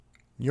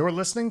You're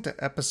listening to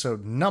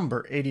episode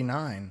number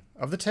 89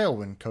 of the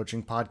Tailwind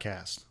Coaching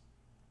Podcast.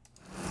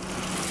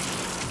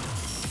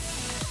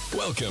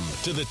 Welcome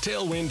to the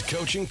Tailwind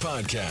Coaching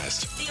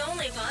Podcast. The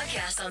only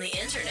podcast on the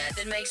internet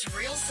that makes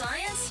real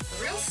science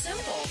real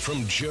simple.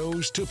 From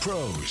Joes to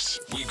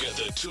pros, we've got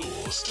the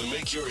tools to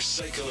make your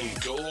cycling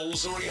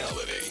goals a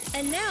reality.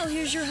 And now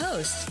here's your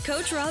host,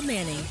 Coach Rob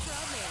Manning.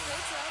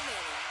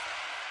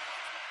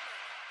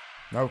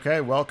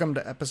 Okay, welcome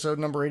to episode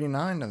number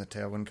 89 of the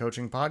Tailwind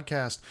Coaching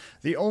Podcast,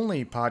 the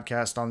only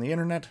podcast on the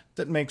internet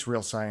that makes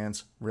real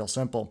science real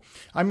simple.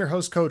 I'm your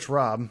host, Coach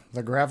Rob,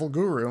 the Gravel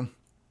Guru,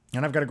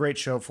 and I've got a great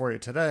show for you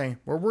today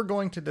where we're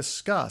going to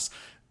discuss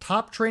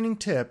top training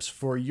tips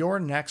for your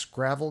next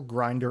gravel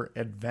grinder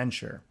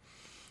adventure.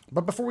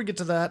 But before we get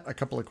to that, a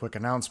couple of quick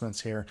announcements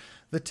here.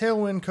 The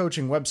Tailwind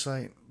Coaching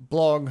website,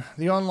 blog,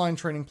 the online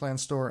training plan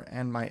store,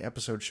 and my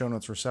episode show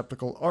notes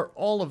receptacle are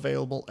all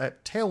available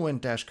at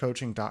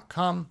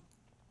tailwind-coaching.com.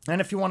 And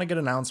if you want to get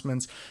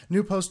announcements,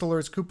 new post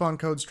alerts, coupon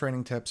codes,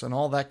 training tips, and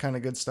all that kind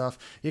of good stuff,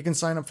 you can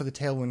sign up for the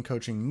Tailwind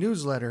Coaching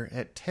newsletter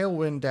at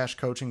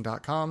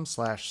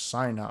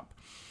tailwind-coaching.com/sign up.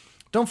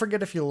 Don't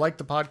forget, if you like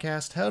the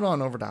podcast, head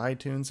on over to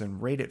iTunes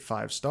and rate it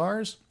 5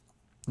 stars.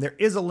 There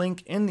is a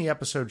link in the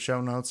episode show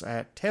notes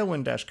at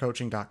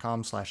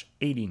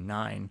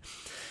tailwind-coaching.com/89.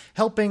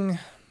 Helping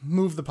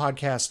move the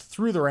podcast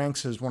through the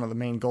ranks is one of the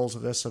main goals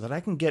of this so that I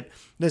can get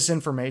this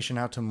information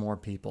out to more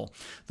people.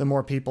 The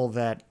more people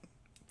that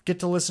get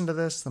to listen to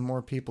this, the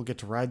more people get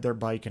to ride their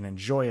bike and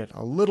enjoy it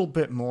a little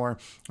bit more,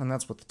 and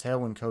that's what the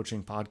Tailwind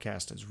Coaching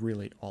Podcast is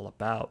really all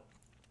about.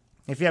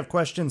 If you have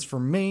questions for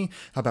me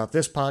about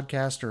this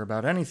podcast or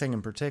about anything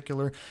in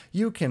particular,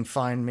 you can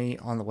find me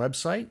on the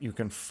website. You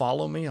can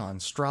follow me on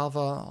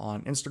Strava,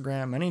 on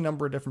Instagram, any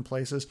number of different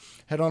places.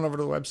 Head on over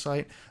to the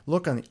website,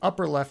 look on the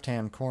upper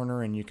left-hand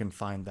corner, and you can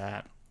find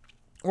that.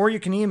 Or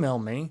you can email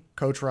me,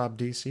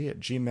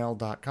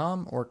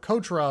 coachrobdc@gmail.com or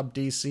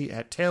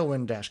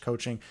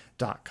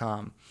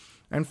coachrobdc@tailwind-coaching.com.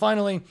 And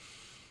finally,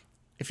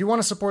 if you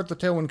want to support the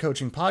Tailwind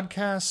Coaching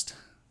Podcast,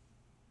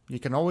 you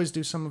can always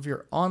do some of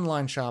your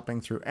online shopping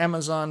through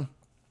Amazon,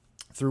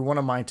 through one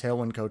of my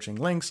Tailwind Coaching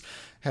links.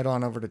 Head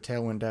on over to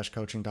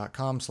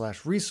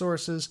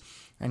tailwind-coaching.com/resources,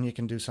 and you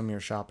can do some of your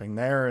shopping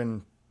there.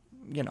 And,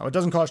 you know, it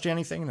doesn't cost you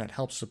anything, and it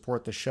helps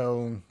support the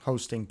show,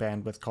 hosting,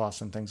 bandwidth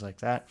costs, and things like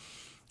that.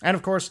 And,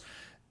 of course,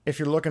 if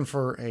you're looking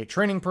for a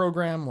training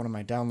program, one of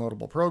my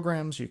downloadable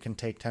programs, you can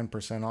take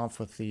 10% off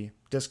with the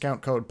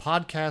discount code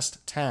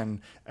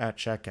PODCAST10 at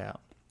checkout.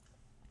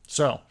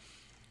 So,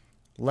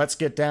 let's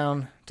get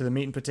down to the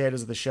meat and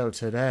potatoes of the show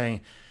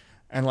today,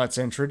 and let's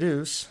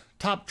introduce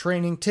top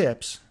training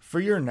tips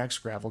for your next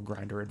gravel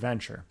grinder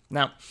adventure.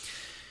 Now,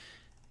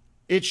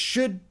 it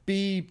should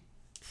be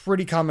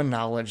pretty common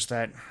knowledge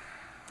that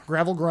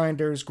gravel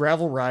grinders,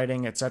 gravel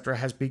riding, etc.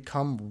 has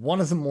become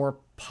one of the more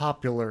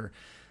popular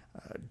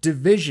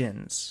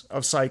divisions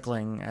of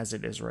cycling as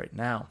it is right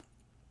now.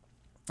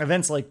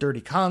 Events like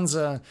Dirty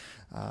Kanza,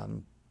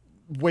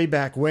 way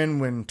back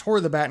when Tour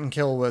of the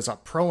Battenkill was a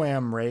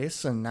Pro-Am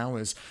race and now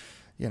is,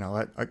 you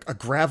know, a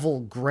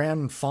gravel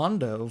Gran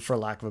Fondo, for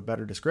lack of a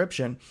better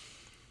description.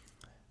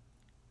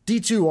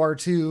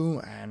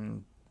 D2R2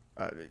 and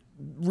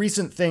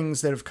recent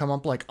things that have come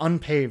up like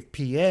Unpaved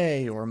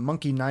PA or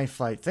Monkey Knife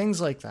Fight, things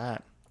like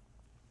that.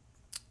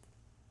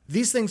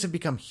 These things have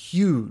become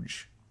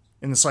huge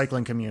in the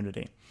cycling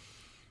community.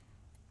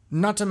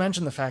 Not to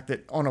mention the fact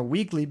that on a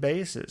weekly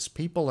basis,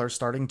 people are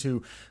starting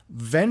to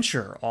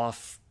venture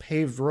off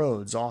paved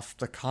roads, off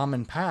the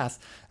common path,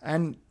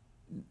 and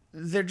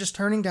they're just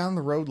turning down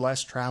the road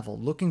less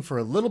traveled, looking for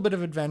a little bit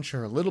of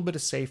adventure, a little bit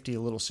of safety,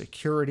 a little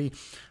security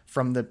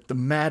from the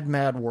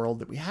mad world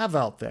that we have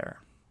out there.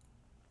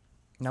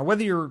 Now,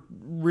 whether you're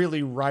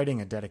really riding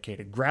a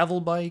dedicated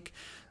gravel bike,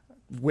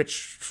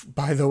 which,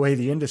 by the way,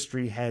 the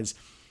industry has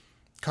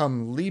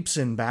come leaps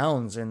and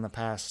bounds in the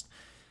past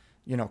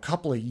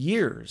couple of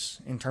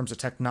years in terms of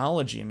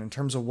technology and in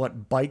terms of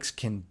what bikes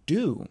can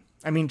do.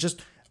 I mean,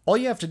 just all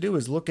you have to do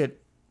is look at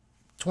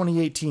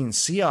 2018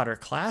 Sea Otter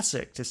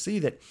Classic to see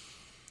that,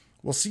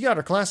 well, Sea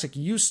Otter Classic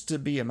used to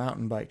be a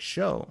mountain bike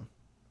show.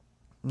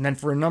 And then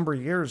for a number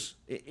of years,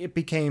 it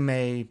became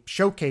a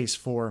showcase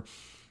for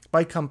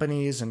bike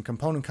companies and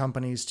component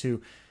companies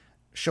to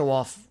show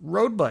off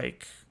road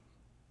bike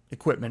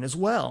equipment as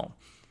well.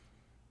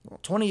 Well,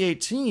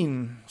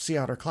 2018 Sea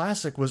Otter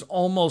Classic was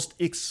almost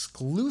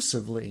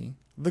exclusively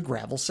the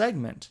gravel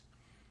segment,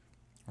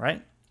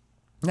 right?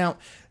 Now,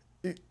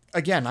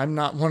 again, I'm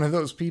not one of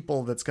those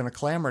people that's going to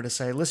clamor to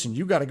say, listen,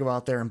 you got to go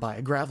out there and buy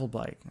a gravel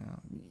bike.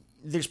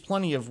 There's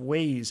plenty of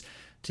ways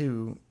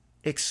to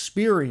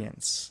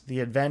experience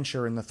the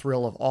adventure and the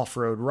thrill of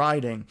off-road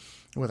riding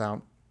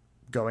without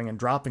going and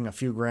dropping a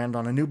few grand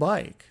on a new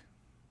bike.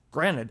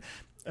 Granted,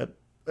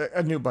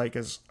 a new bike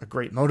is a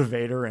great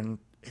motivator, and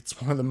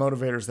it's one of the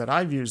motivators that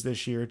I've used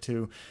this year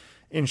to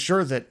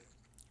ensure that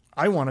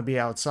I want to be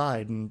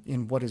outside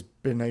in what has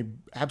been a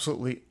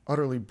absolutely,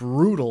 utterly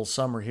brutal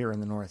summer here in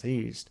the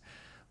Northeast.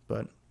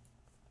 But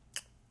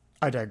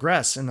I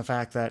digress in the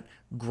fact that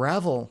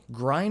gravel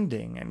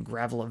grinding and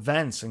gravel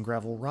events and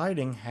gravel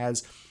riding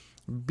has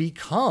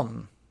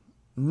become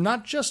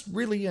not just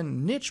really a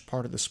niche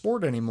part of the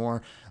sport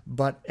anymore,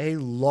 but a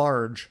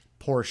large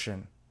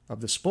portion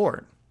of the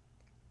sport.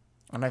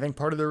 And I think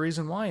part of the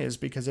reason why is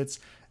because it's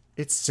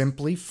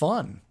simply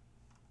fun.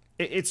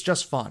 It's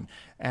just fun.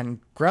 And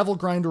gravel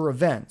grinder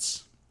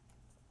events,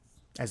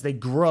 as they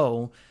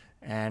grow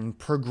and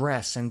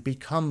progress and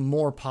become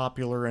more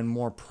popular and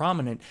more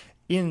prominent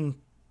in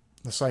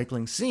the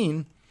cycling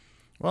scene,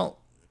 well,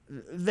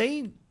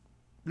 they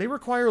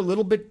require a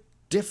little bit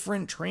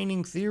different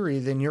training theory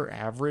than your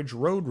average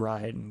road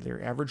ride,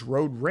 their average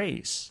road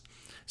race.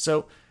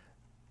 So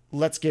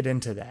let's get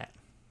into that,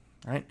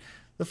 right?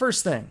 The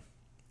first thing,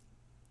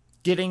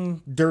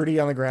 getting dirty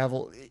on the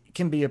gravel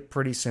can be a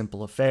pretty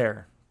simple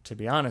affair, to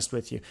be honest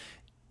with you.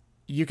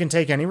 You can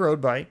take any road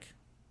bike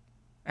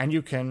and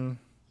you can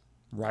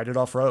ride it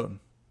off-road.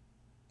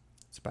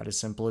 It's about as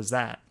simple as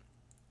that.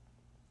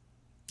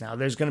 Now,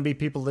 there's going to be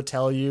people that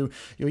tell you,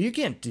 you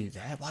can't do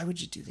that. Why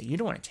would you do that? You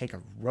don't want to take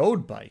a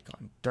road bike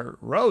on dirt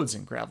roads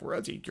and gravel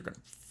roads. You're going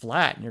to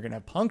flat and you're going to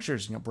have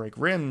punctures and you'll break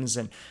rims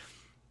and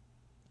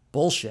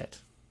bullshit.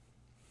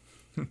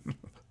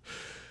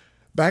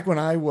 Back when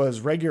I was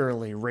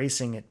regularly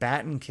racing at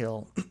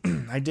Battenkill,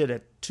 I did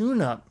a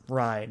tune-up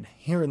ride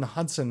here in the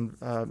Hudson,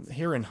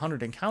 here in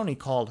Hunterdon County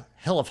called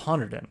Hell of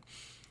Hunterdon.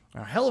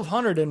 Now, Hell of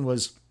Hunterdon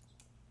was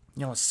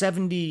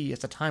 70,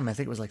 at the time, I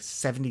think it was like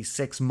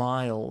 76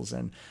 miles,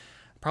 and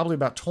probably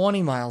about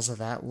 20 miles of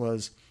that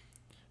was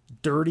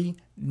dirty,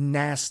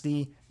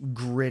 nasty,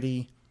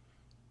 gritty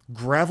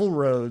gravel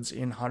roads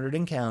in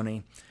Hunterdon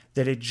County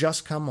that had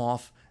just come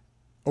off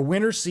a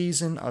winter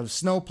season of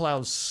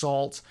snowplows,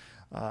 salt,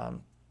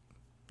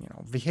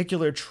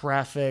 vehicular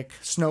traffic,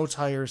 snow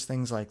tires,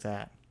 things like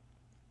that.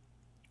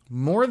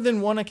 More than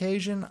one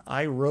occasion,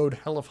 I rode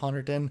Hell of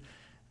Hunterdon,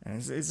 and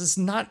it's just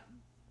not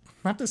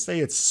to say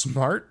it's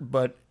smart,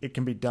 but it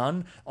can be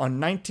done on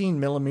 19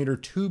 millimeter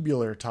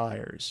tubular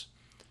tires.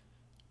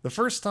 The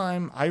first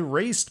time I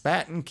raced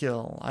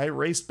Battenkill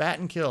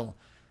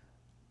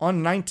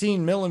on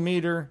 19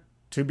 millimeter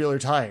tubular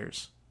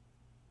tires.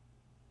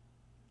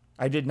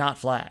 I did not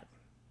flat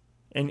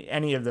in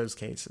any of those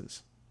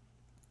cases.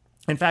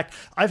 In fact,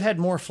 I've had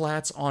more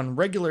flats on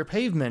regular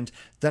pavement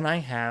than I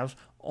have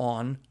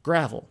on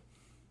gravel.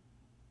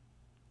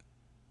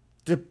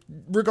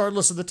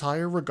 Regardless of the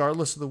tire,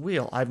 regardless of the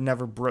wheel. I've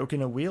never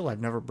broken a wheel.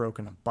 I've never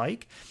broken a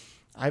bike.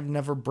 I've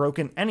never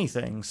broken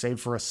anything save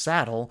for a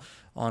saddle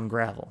on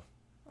gravel.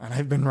 And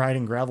I've been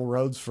riding gravel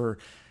roads for,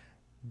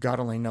 God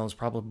only knows,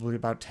 probably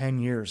about 10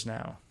 years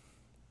now.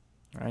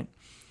 Right?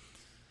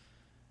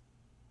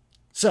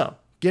 So,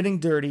 getting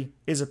dirty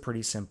is a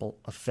pretty simple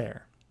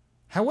affair.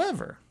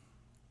 However,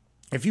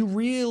 if you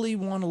really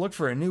want to look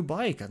for a new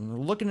bike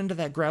and looking into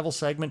that gravel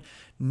segment,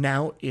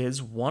 now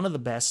is one of the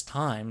best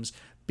times,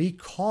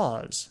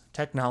 because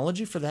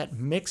technology for that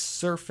mixed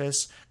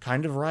surface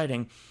kind of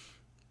riding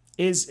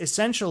is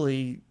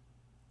essentially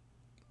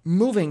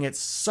moving at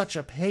such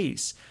a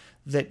pace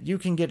that you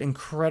can get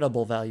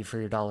incredible value for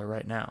your dollar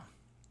right now.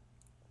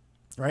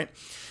 Right?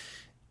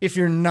 If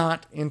you're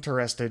not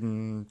interested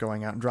in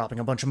going out and dropping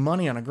a bunch of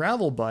money on a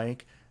gravel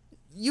bike,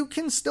 you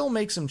can still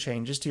make some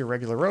changes to your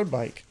regular road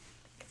bike.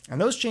 And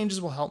those changes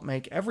will help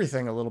make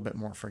everything a little bit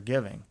more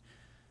forgiving.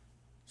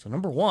 So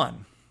number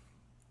one,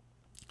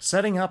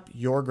 setting up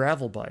your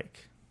gravel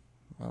bike.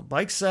 Well,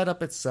 bike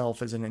setup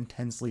itself is an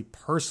intensely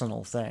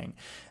personal thing.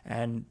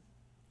 And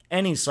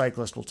any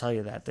cyclist will tell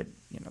you that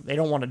they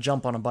don't want to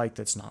jump on a bike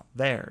that's not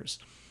theirs.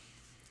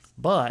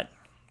 But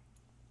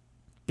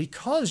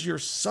because you're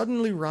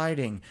suddenly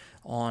riding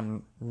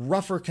on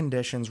rougher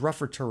conditions,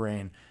 rougher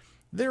terrain,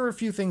 there are a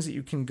few things that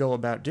you can go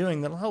about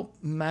doing that'll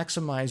help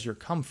maximize your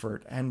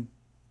comfort and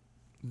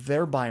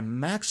thereby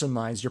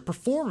maximize your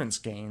performance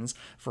gains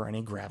for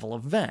any gravel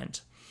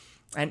event.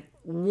 And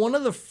one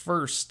of the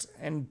first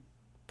and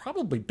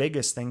probably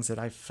biggest things that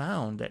I've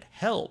found that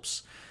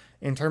helps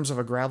in terms of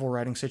a gravel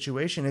riding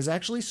situation is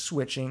actually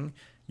switching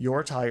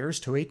your tires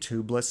to a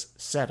tubeless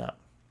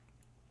setup.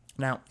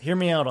 Now, hear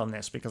me out on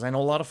this, because I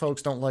know a lot of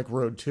folks don't like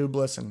road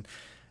tubeless, and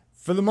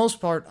for the most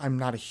part, I'm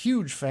not a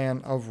huge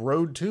fan of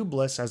road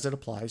tubeless as it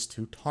applies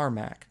to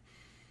tarmac.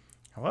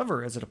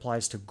 However, as it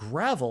applies to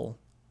gravel,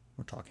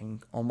 we're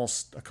talking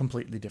almost a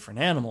completely different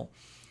animal.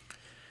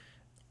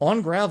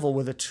 On gravel,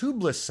 with a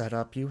tubeless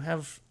setup, you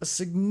have a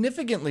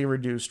significantly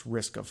reduced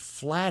risk of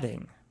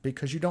flatting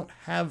because you don't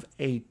have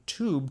a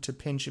tube to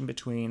pinch in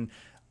between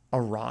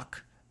a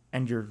rock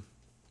and your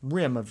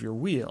rim of your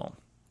wheel.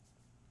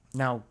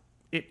 Now,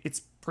 it's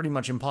pretty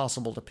much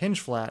impossible to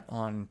pinch flat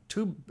on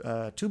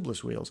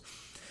tubeless wheels.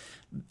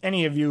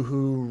 Any of you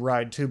who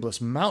ride tubeless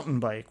mountain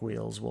bike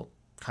wheels will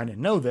kind of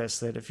know this,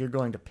 that if you're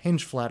going to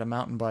pinch flat a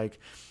mountain bike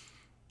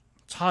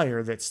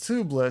tire that's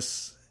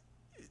tubeless,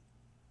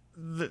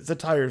 the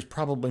tire is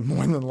probably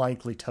more than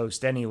likely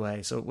toast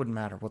anyway, so it wouldn't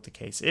matter what the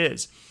case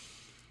is.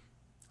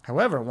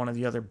 However, one of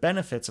the other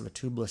benefits of a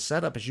tubeless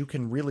setup is you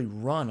can really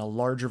run a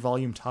larger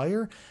volume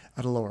tire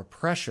at a lower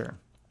pressure.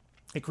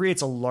 It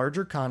creates a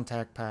larger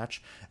contact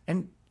patch,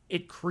 and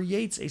it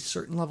creates a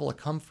certain level of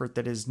comfort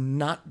that is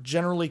not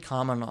generally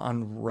common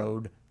on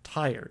road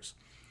tires.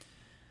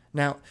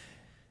 Now,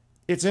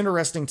 it's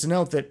interesting to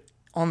note that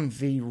on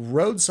the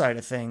road side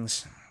of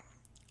things,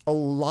 a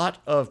lot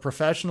of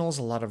professionals,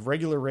 a lot of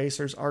regular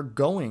racers are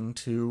going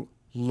to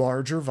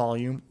larger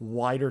volume,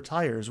 wider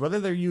tires. Whether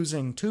they're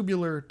using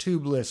tubular,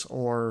 tubeless,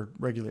 or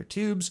regular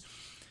tubes,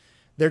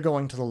 they're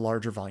going to the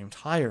larger volume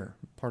tire.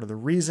 Part of the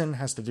reason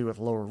has to do with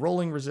lower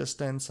rolling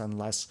resistance and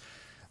less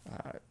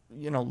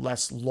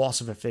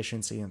loss of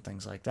efficiency and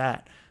things like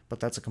that. But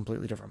that's a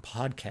completely different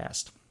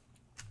podcast.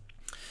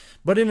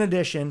 But in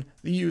addition,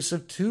 the use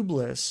of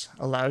tubeless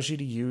allows you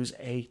to use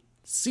a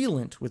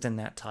sealant within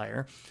that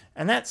tire,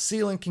 and that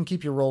sealant can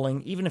keep you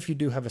rolling even if you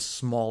do have a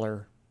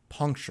smaller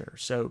puncture.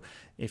 So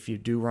if you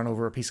do run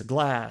over a piece of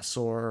glass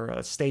or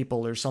a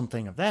staple or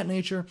something of that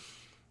nature,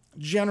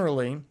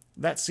 generally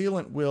that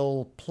sealant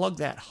will plug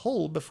that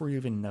hole before you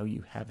even know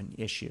you have an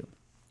issue.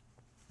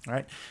 All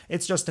right?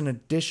 It's just an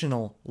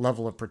additional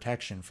level of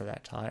protection for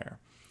that tire.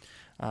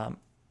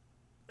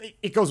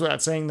 It goes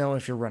without saying, though,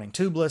 if you're running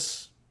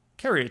tubeless,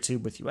 carry a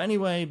tube with you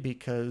anyway,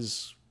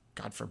 because,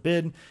 God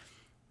forbid,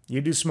 you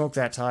do smoke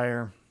that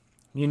tire,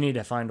 you need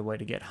to find a way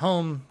to get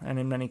home, and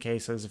in many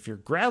cases, if you're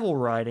gravel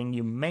riding,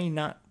 you may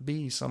not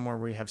be somewhere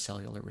where you have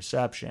cellular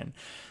reception.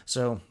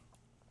 So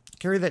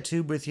carry that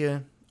tube with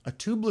you. A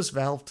tubeless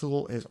valve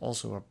tool is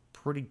also a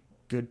pretty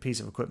good piece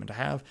of equipment to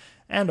have,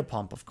 and a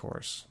pump, of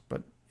course.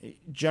 But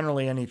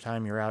generally,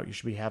 anytime you're out, you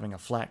should be having a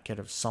flat kit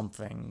of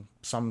something,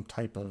 some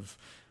type of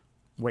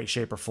way,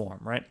 shape, or form,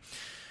 right?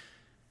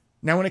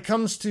 Now, when it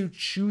comes to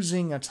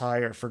choosing a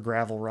tire for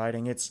gravel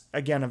riding, it's,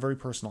 again, a very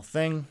personal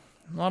thing.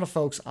 A lot of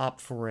folks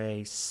opt for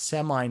a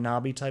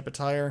semi-knobby type of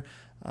tire,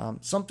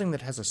 something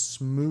that has a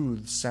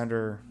smooth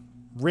center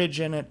ridge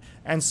in it,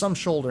 and some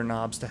shoulder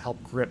knobs to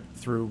help grip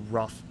through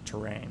rough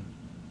terrain.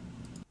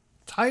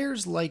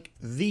 Tires like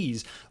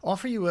these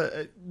offer you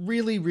a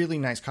really, really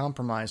nice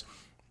compromise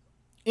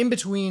in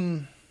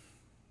between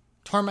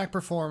tarmac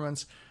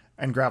performance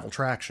and gravel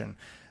traction.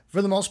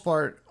 For the most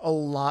part, a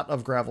lot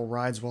of gravel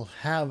rides will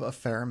have a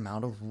fair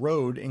amount of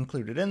road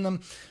included in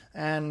them,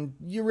 and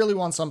you really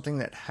want something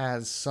that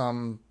has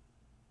some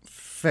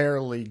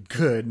fairly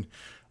good,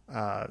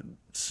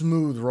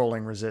 smooth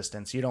rolling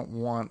resistance. You don't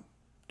want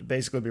to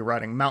basically be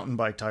riding mountain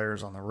bike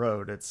tires on the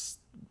road.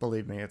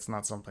 Believe me, it's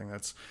not something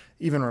that's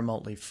even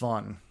remotely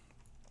fun.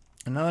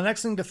 And now the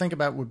next thing to think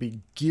about would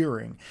be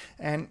gearing.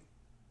 And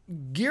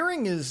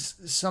gearing is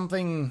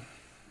something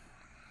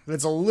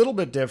that's a little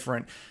bit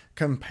different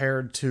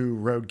compared to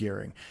road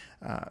gearing.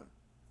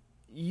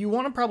 You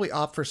want to probably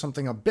opt for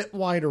something a bit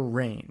wider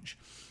range.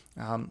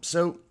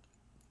 So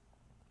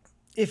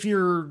if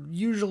you're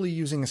usually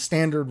using a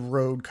standard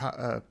road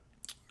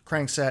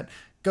crankset,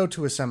 go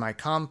to a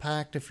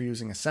semi-compact. If you're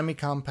using a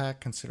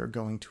semi-compact, consider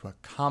going to a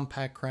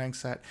compact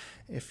crankset.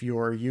 If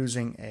you're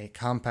using a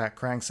compact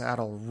crankset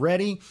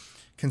already,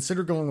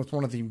 consider going with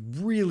one of the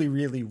really,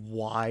 really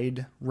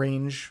wide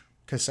range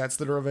cassettes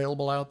that are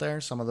available out there.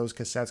 Some of those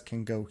cassettes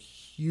can go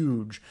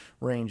huge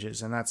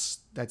ranges, and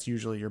that's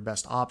usually your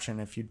best option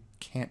if you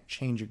can't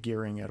change your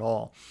gearing at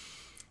all.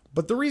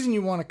 But the reason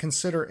you want to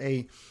consider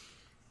a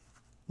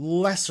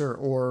lesser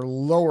or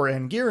lower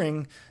end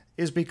gearing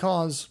is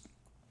because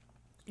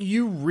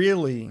you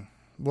really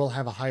will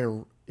have a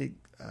higher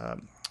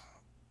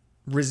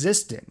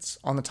resistance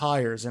on the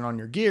tires and on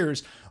your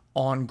gears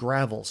on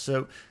gravel.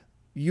 So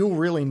you'll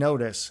really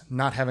notice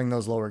not having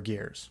those lower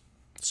gears.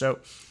 So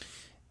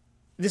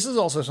this is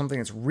also something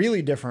that's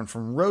really different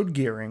from road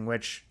gearing,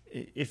 which,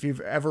 if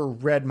you've ever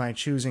read my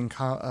choosing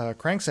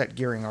crankset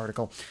gearing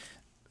article,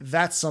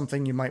 that's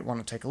something you might want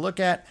to take a look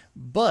at.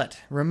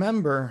 But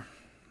remember,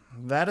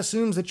 that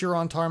assumes that you're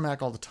on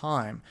tarmac all the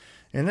time.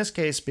 In this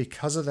case,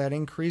 because of that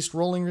increased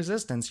rolling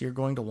resistance, you're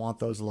going to want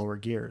those lower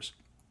gears.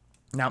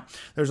 Now,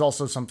 there's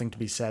also something to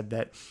be said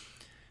that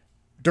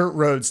dirt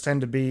roads tend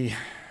to be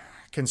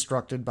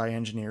constructed by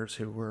engineers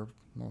who were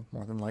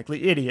more than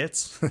likely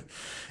idiots,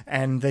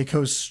 and they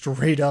go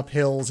straight up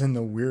hills in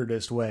the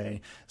weirdest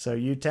way. So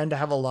you tend to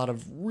have a lot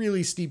of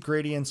really steep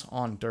gradients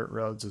on dirt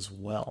roads as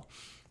well.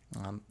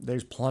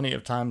 There's plenty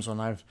of times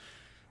when I've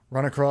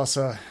run across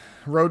a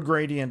road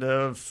gradient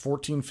of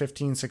 14,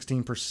 15,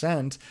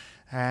 16%,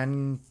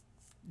 and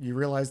you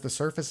realize the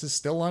surface is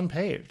still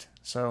unpaved.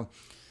 So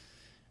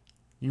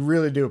you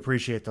really do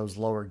appreciate those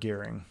lower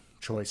gearing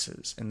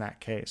choices in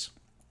that case.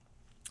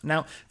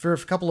 Now, for a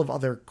couple of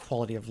other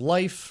quality of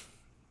life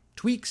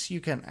tweaks, you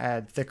can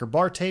add thicker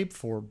bar tape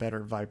for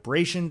better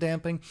vibration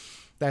damping.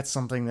 That's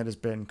something that has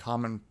been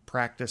common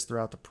practice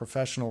throughout the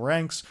professional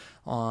ranks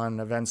on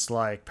events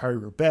like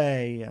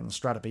Paris-Roubaix and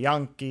Strade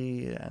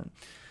Bianche and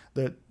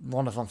the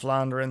Ronde van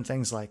Vlaanderen and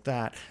things like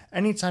that.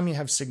 Anytime you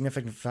have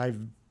significant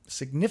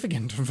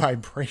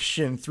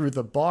vibration through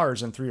the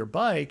bars and through your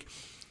bike,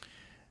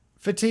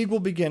 fatigue will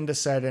begin to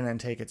set in and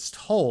take its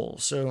toll.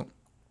 So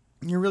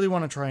you really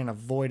want to try and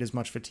avoid as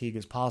much fatigue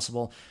as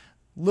possible.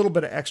 little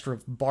bit of extra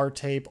bar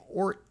tape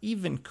or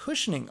even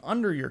cushioning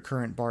under your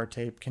current bar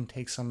tape can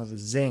take some of the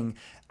zing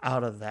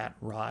out of that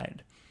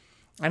ride.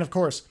 And of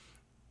course,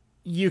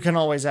 you can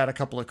always add a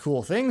couple of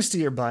cool things to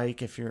your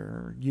bike. If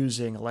you're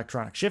using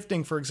electronic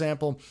shifting, for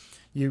example,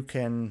 you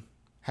can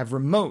have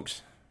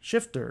remote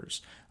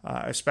shifters,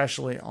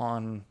 especially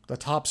on the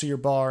tops of your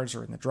bars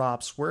or in the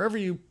drops, wherever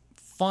you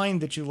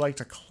find that you like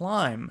to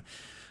climb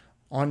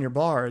on your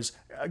bars,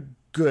 a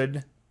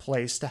good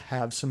place to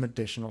have some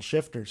additional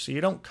shifters so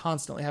you don't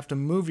constantly have to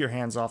move your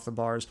hands off the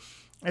bars,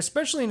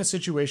 especially in a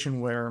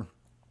situation where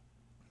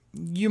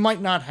you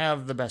might not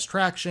have the best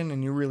traction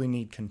and you really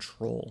need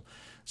control.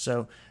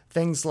 So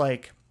things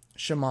like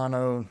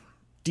Shimano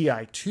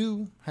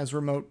Di2 has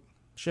remote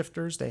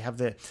shifters. They have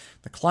the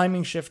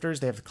climbing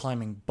shifters. They have the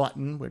climbing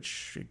button,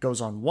 which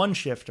goes on one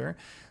shifter.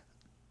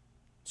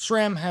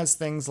 SRAM has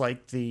things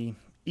like the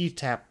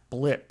ETAP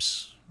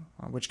blips,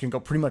 which can go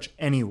pretty much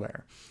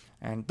anywhere.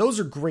 And those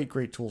are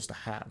great tools to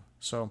have.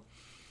 So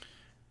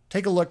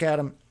take a look at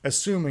them,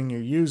 assuming you're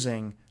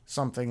using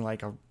something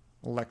like an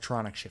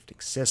electronic shifting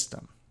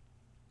system.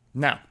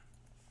 Now,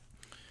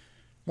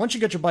 once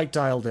you get your bike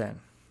dialed in,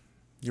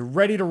 you're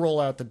ready to roll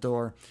out the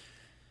door.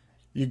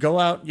 You go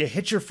out, you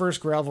hit your first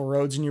gravel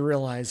roads, and you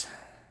realize,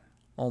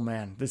 oh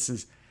man, this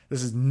is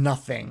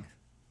nothing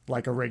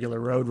like a regular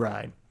road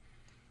ride.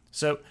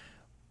 So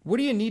what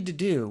do you need to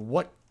do?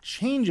 What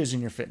changes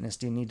in your fitness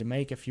do you need to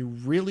make if you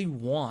really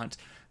want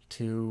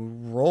to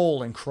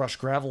roll and crush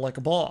gravel like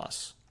a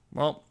boss?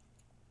 Well,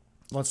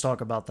 let's talk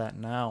about that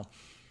now.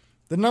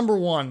 The number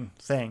one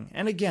thing,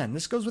 and again,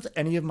 this goes with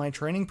any of my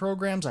training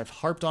programs. I've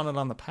harped on it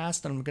on the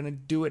past, and I'm going to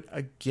do it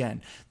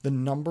again. The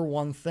number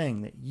one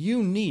thing that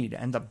you need,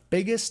 and the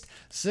biggest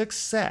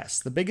success,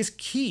 the biggest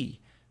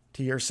key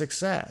to your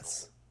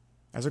success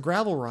as a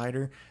gravel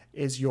rider,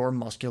 is your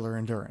muscular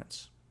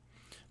endurance.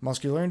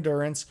 Muscular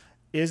endurance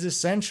is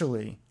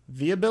essentially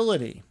the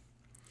ability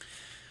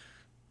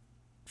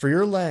for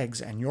your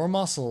legs and your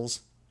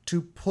muscles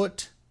to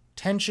put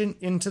tension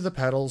into the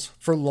pedals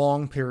for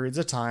long periods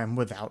of time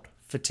without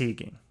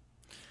fatiguing.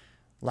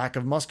 Lack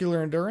of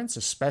muscular endurance,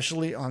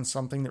 especially on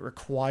something that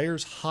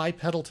requires high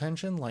pedal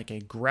tension like a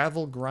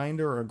gravel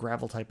grinder or a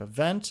gravel type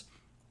event,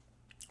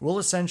 will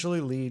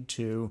essentially lead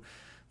to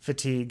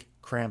fatigue,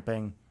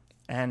 cramping,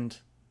 and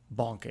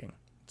bonking.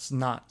 It's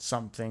not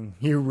something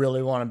you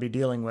really want to be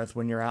dealing with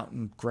when you're out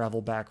in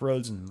gravel back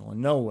roads in the middle of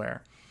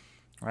nowhere,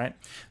 right?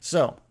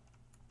 So,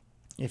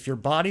 if your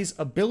body's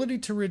ability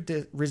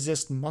to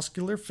resist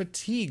muscular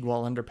fatigue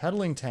while under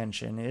pedaling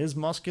tension is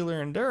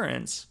muscular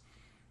endurance,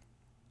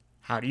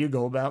 how do you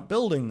go about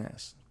building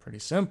this? Pretty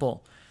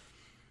simple.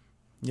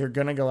 You're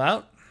going to go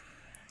out,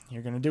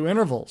 you're going to do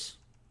intervals.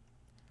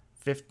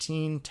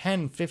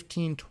 10,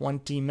 15,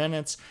 20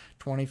 minutes,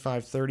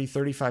 25, 30,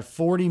 35,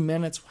 40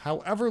 minutes,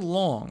 however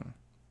long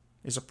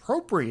is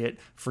appropriate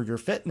for your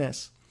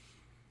fitness.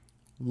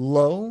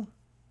 Low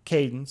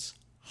cadence,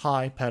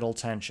 high pedal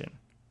tension.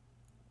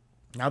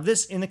 Now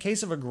this, in the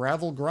case of a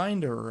gravel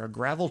grinder or a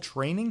gravel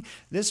training,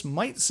 this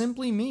might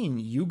simply mean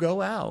you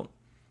go out,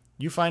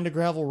 you find a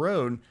gravel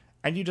road,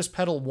 and you just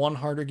pedal one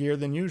harder gear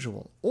than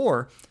usual.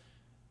 Or,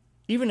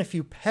 even if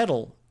you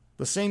pedal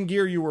the same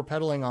gear you were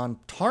pedaling on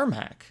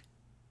tarmac,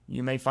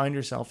 you may find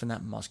yourself in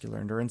that muscular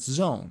endurance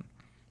zone,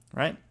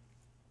 right?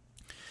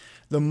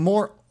 The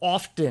more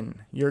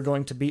often you're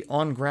going to be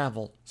on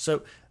gravel,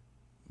 so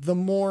the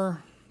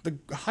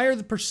higher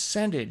the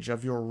percentage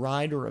of your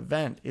ride or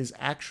event is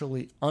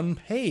actually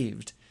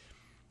unpaved,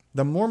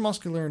 the more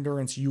muscular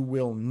endurance you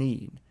will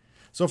need.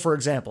 So for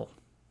example,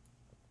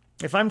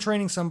 if I'm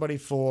training somebody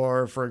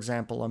for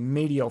example, a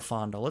Medio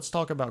Fondo, let's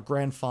talk about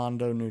Grand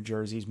Fondo, New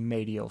Jersey's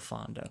Medio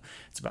Fondo.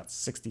 It's about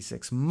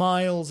 66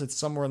 miles. It's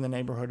somewhere in the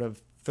neighborhood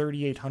of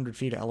 3,800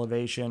 feet of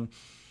elevation.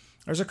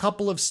 There's a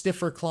couple of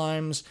stiffer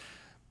climbs,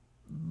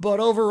 but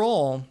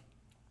overall,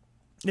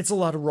 it's a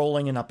lot of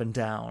rolling and up and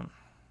down.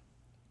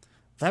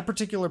 That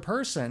particular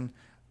person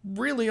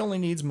really only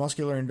needs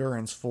muscular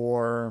endurance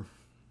for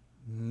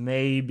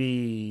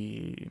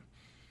maybe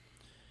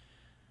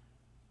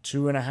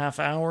 2.5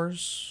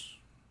 hours,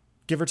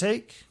 give or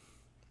take,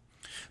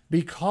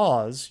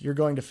 because you're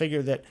going to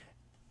figure that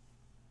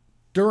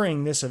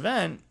during this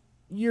event,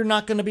 you're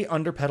not going to be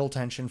under pedal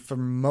tension for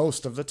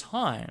most of the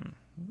time.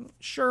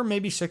 Sure,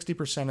 maybe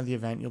 60% of the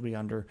event you'll be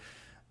under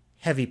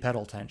heavy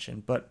pedal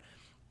tension, but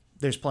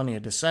there's plenty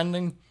of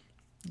descending,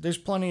 there's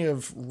plenty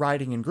of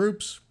riding in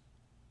groups,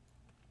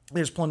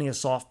 there's plenty of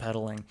soft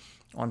pedaling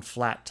on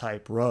flat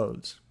type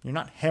roads. You're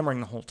not hammering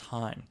the whole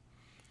time.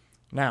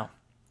 Now,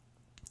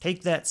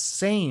 take that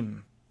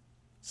same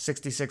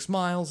 66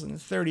 miles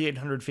and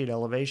 3,800 feet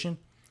elevation,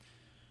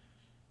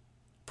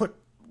 put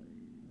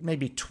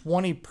maybe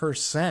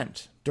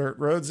 20% dirt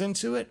roads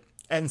into it,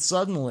 and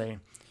suddenly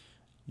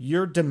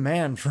your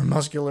demand for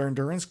muscular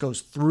endurance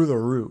goes through the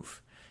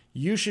roof.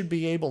 You should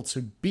be able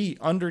to be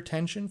under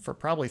tension for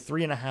probably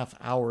 3.5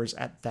 hours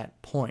at that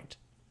point.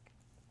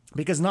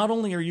 Because not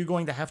only are you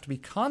going to have to be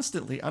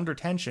constantly under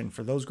tension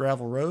for those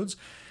gravel roads,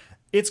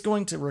 it's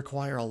going to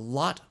require a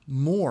lot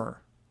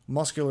more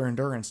muscular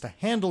endurance to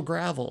handle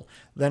gravel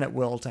than it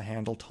will to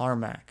handle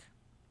tarmac.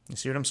 You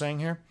see what I'm saying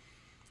here?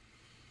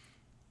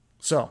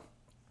 So,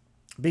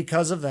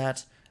 because of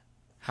that,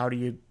 how do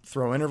you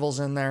throw intervals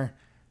in there?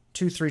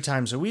 2-3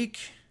 times a week.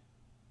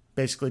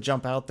 Basically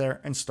jump out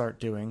there and start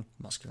doing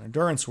muscular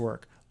endurance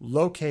work.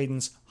 Low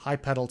cadence, high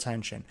pedal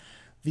tension.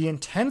 The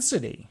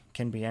intensity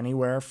can be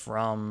anywhere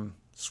from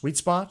sweet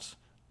spot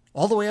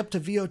all the way up to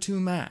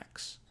VO2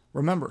 max.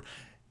 Remember,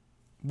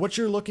 what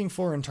you're looking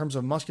for in terms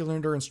of muscular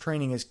endurance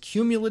training is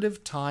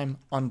cumulative time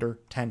under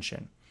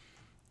tension.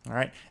 All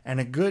right, and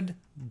a good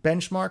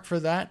benchmark for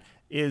that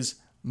is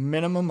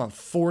minimum of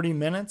 40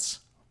 minutes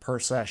per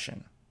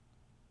session,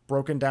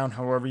 broken down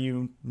however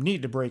you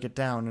need to break it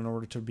down in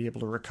order to be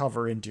able to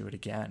recover and do it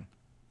again.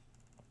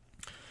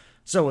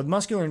 So with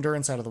muscular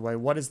endurance out of the way,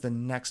 what is the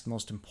next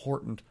most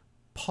important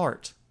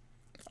part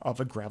of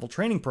a gravel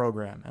training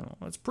program? And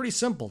it's pretty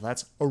simple.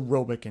 That's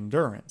aerobic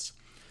endurance.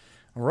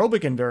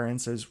 Aerobic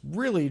endurance is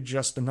really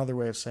just another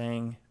way of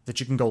saying that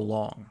you can go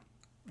long.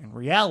 In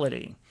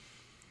reality,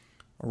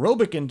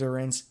 aerobic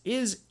endurance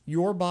is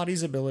your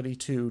body's ability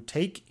to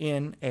take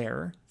in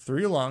air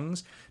through your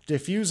lungs,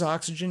 diffuse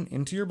oxygen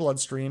into your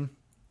bloodstream,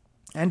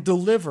 and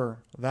deliver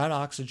that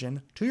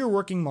oxygen to your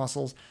working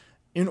muscles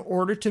in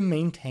order to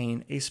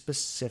maintain a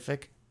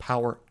specific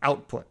power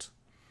output,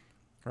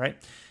 right?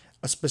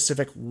 A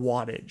specific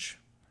wattage.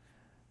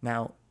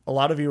 Now, a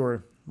lot of you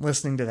are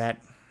listening to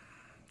that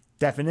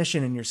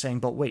definition and you're saying,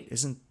 but wait,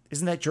 isn't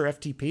that your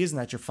FTP? Isn't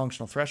that your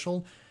functional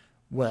threshold?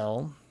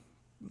 Well,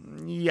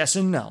 yes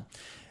and no.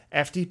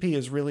 FTP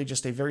is really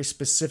just a very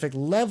specific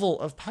level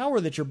of power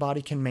that your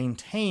body can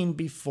maintain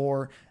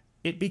before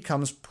it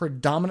becomes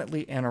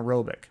predominantly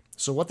anaerobic.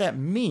 So what that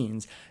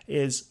means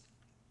is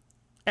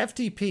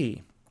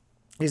FTP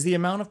is the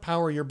amount of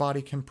power your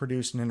body can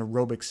produce in an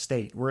aerobic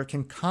state, where it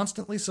can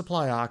constantly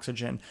supply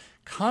oxygen,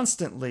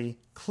 constantly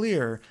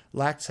clear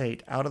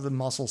lactate out of the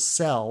muscle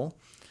cell,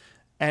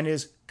 and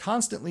is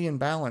constantly in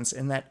balance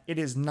in that it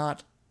is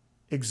not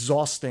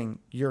exhausting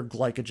your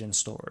glycogen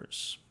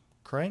stores.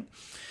 Okay?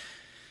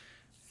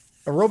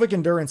 Aerobic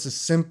endurance is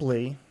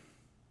simply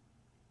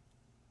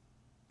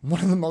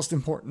one of the most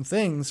important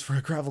things for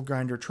a gravel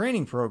grinder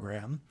training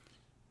program,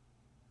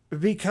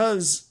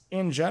 because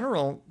in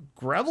general,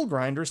 gravel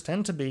grinders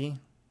tend to be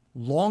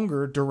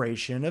longer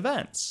duration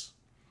events.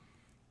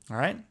 All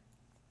right?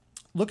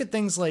 Look at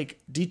things like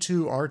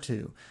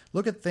D2R2.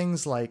 Look at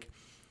things like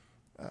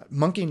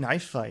Monkey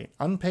Knife Fight,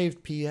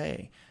 Unpaved PA,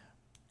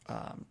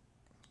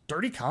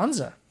 Dirty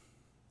Kanza.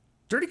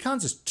 Dirty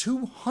Kanza is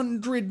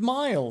 200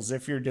 miles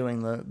if you're doing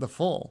the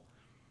full.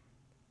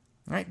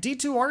 All right?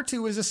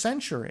 D2R2 is a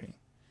century.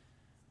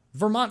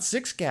 Vermont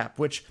Six Gap,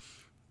 which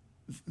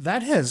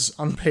that has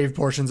unpaved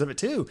portions of it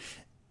too.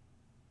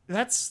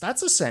 That's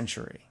a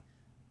century.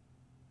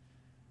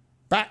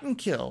 Bat and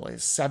Kill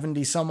is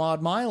 70 some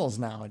odd miles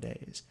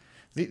nowadays.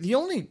 The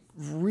only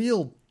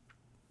real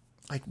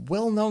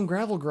well-known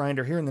gravel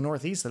grinder here in the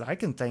Northeast that I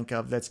can think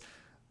of that's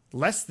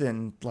less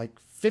than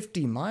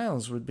 50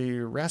 miles would be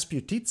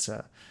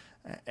Rasputitsa.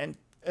 And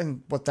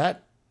what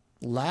that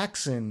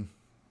lacks in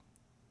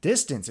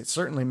distance, it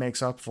certainly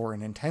makes up for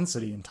in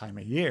intensity and time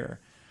of year.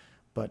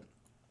 But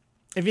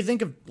if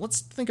you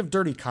let's think of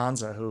Dirty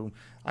Kanza, who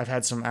I've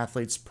had some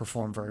athletes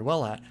perform very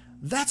well at.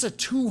 That's a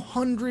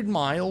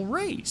 200-mile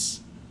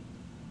race.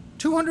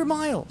 200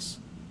 miles.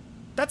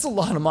 That's a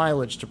lot of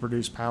mileage to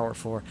produce power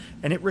for,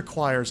 and it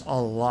requires a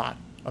lot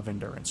of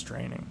endurance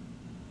training.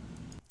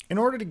 In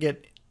order to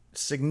get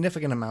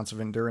significant amounts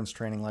of endurance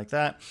training like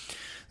that,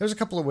 there's a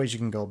couple of ways you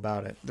can go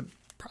about it.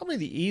 Probably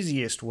the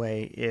easiest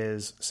way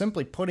is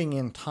simply putting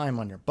in time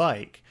on your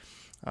bike.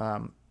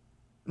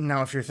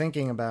 Now, if you're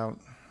thinking about,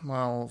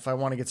 well, if I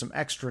want to get some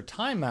extra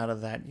time out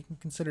of that, you can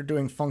consider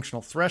doing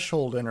functional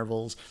threshold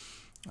intervals.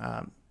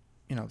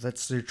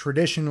 That's the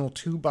traditional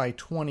 2 by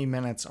 20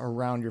 minutes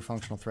around your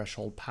functional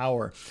threshold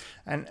power.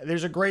 And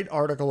there's a great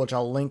article, which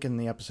I'll link in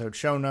the episode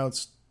show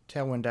notes,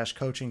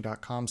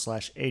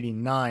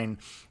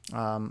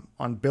 tailwind-coaching.com/89,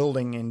 on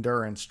building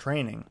endurance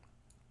training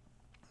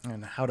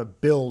and how to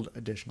build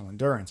additional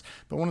endurance.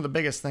 But one of the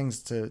biggest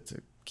things to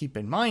keep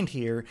in mind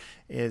here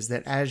is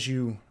that as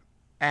you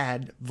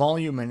add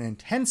volume and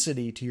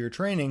intensity to your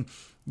training,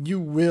 you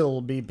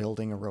will be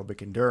building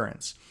aerobic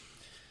endurance.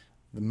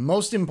 The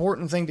most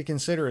important thing to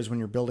consider is when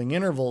you're building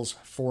intervals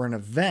for an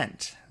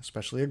event,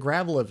 especially a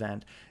gravel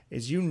event,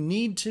 is you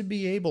need to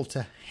be able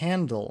to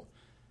handle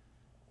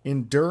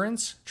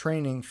endurance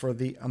training for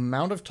the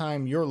amount of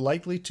time you're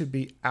likely to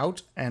be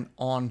out and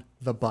on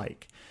the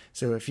bike.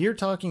 So if you're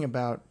talking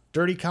about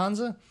Dirty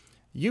Kanza,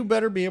 you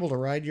better be able to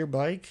ride your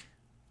bike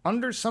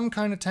under some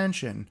kind of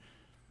tension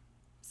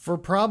for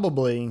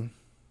probably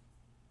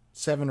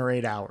 7 or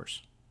 8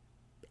 hours,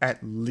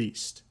 at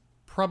least.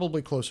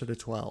 Probably closer to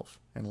 12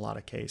 in a lot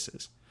of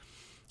cases.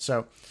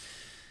 So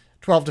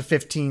 12 to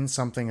 15,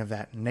 something of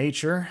that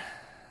nature.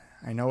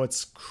 I know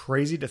it's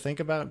crazy to think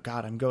about.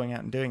 God, I'm going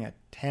out and doing a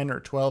 10 or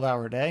 12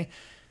 hour day.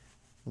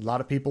 A lot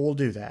of people will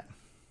do that.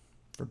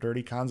 For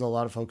Dirty Kanza, a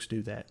lot of folks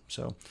do that.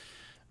 So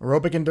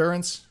aerobic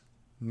endurance,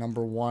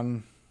 number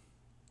one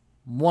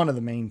one of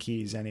the main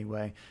keys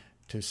anyway,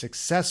 to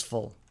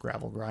successful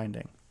gravel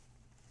grinding.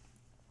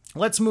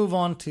 Let's move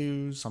on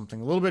to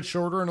something a little bit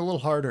shorter and a little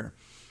harder,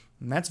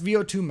 and that's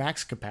VO2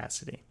 max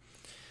capacity.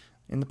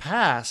 In the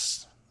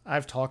past,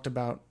 I've talked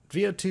about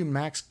VO2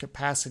 max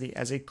capacity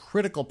as a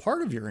critical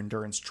part of your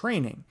endurance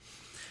training.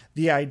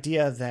 The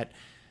idea that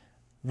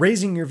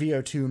raising your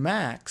VO2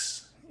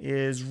 max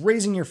is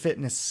raising your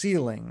fitness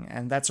ceiling,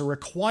 and that's a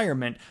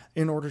requirement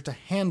in order to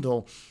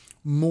handle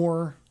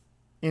more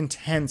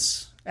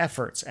intense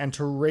efforts and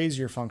to raise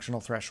your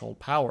functional threshold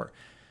power.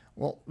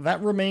 Well,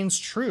 that remains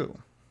true,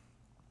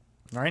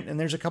 right? And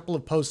there's a couple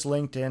of posts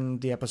linked in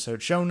the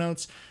episode show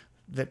notes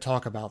that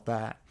talk about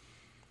that.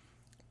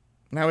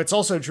 Now, it's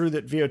also true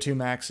that VO2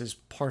 max is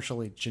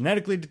partially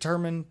genetically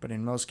determined, but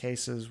in most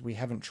cases, we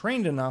haven't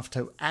trained enough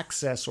to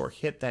access or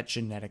hit that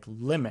genetic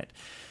limit.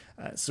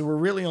 So we're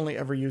really only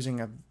ever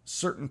using a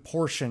certain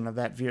portion of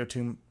that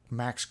VO2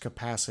 max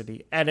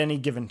capacity at any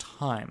given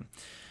time.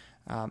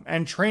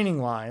 And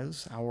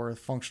training-wise, our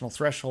functional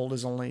threshold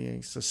is only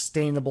a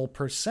sustainable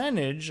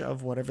percentage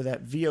of whatever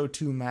that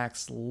VO2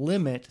 max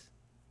limit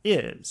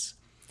is.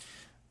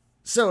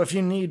 So if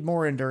you need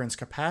more endurance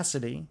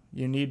capacity,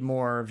 you need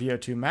more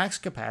VO2 max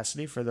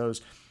capacity for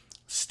those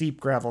steep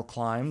gravel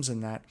climbs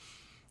and that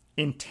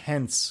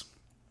intense,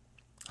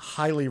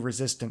 highly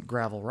resistant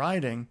gravel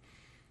riding,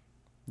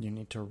 you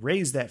need to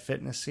raise that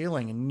fitness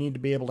ceiling and you need to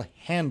be able to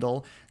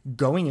handle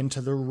going into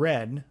the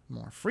red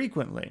more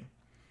frequently.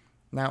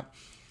 Now,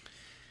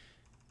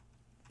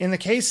 in the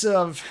case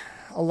of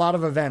a lot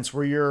of events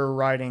where you're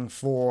riding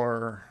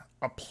for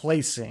a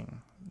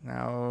placing,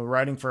 now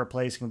riding for a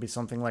placing can be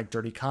something like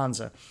Dirty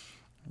Kanza,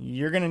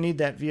 you're going to need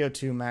that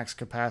VO2 max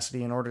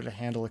capacity in order to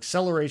handle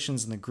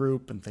accelerations in the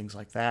group and things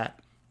like that.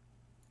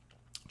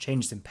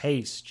 Changes in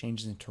pace,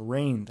 changes in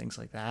terrain, things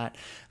like that.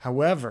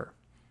 However,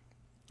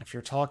 if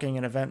you're talking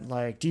an event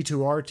like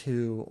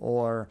D2R2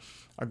 or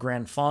a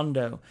Gran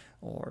Fondo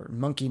or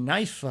Monkey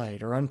Knife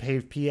Fight or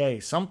Unpaved PA,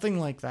 something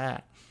like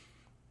that,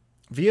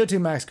 VO2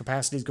 max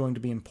capacity is going to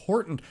be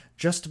important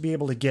just to be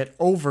able to get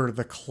over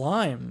the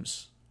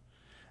climbs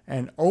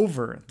and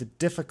over the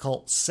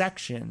difficult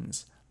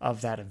sections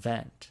of that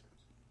event.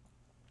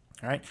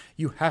 All right?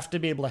 You have to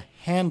be able to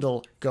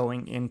handle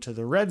going into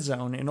the red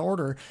zone in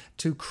order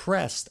to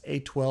crest a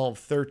 12,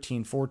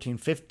 13, 14,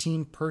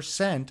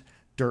 15%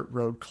 dirt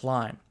road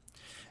climb.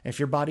 If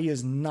your body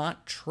is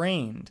not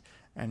trained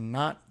and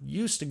not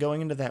used to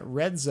going into that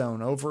red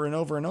zone over and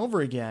over and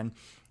over again,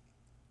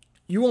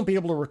 you won't be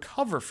able to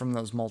recover from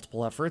those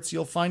multiple efforts.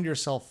 You'll find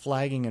yourself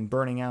flagging and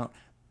burning out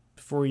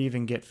before you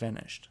even get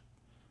finished.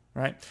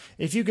 Right?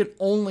 If you could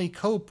only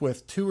cope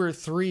with 2 or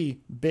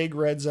 3 big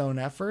red zone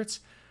efforts,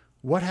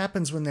 what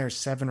happens when there's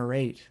 7 or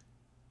 8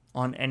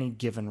 on any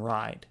given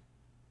ride?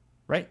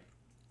 Right?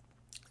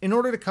 In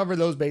order to cover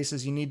those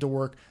bases, you need to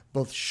work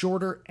both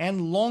shorter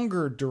and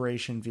longer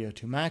duration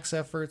VO2 max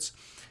efforts.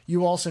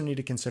 You also need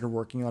to consider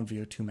working on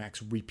VO2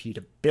 max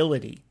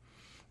repeatability.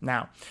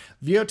 Now,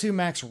 VO2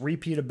 max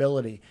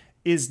repeatability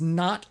is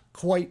not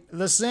quite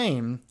the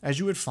same as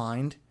you would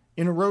find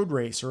in a road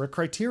race or a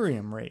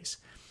criterium race.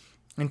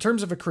 In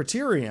terms of a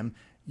criterium,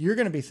 you're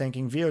going to be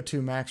thinking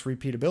VO2 max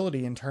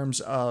repeatability in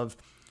terms of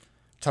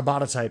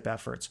Tabata type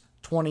efforts,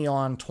 20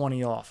 on,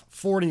 20 off,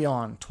 40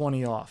 on,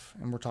 20 off,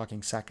 and we're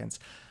talking seconds.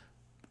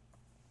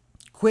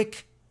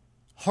 Quick,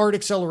 hard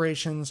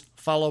accelerations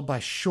followed by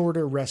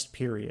shorter rest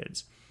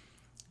periods.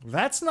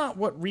 That's not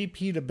what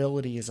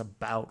repeatability is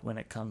about when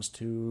it comes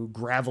to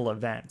gravel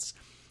events.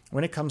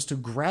 When it comes to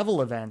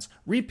gravel events,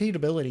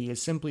 repeatability is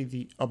simply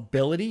the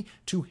ability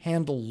to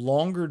handle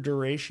longer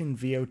duration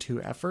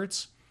VO2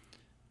 efforts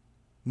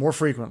more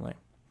frequently.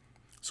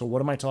 So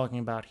what am I talking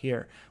about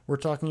here? We're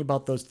talking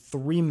about those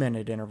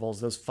 3-minute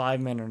intervals, those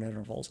 5-minute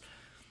intervals,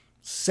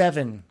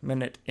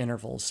 7-minute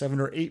intervals, 7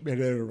 or 8-minute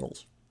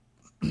intervals.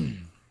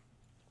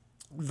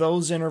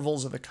 Those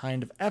intervals are the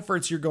kind of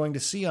efforts you're going to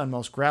see on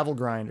most gravel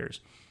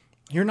grinders.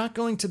 You're not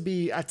going to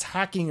be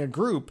attacking a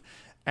group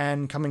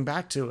and coming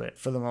back to it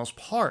for the most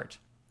part.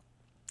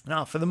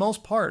 Now, for the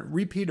most part,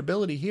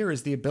 repeatability here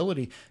is the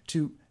ability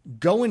to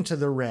go into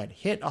the red,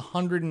 hit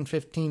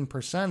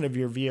 115% of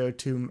your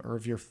VO2 or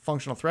of your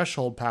functional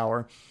threshold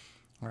power.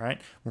 All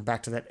right, we're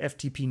back to that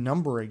FTP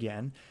number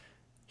again.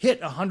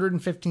 Hit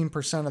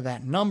 115% of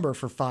that number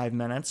for 5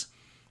 minutes,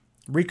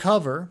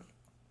 recover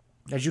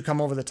as you come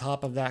over the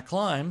top of that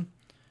climb,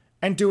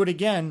 and do it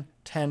again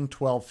 10,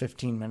 12,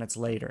 15 minutes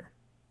later.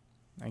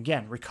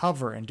 Again,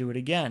 recover and do it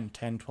again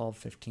 10, 12,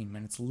 15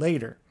 minutes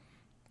later.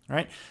 All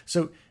right,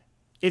 so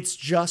it's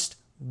just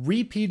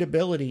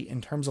repeatability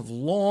in terms of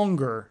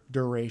longer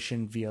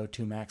duration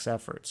VO2 max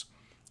efforts.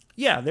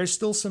 Yeah, there's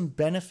still some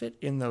benefit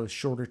in those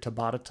shorter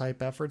Tabata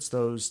type efforts,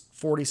 those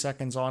 40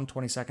 seconds on,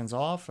 20 seconds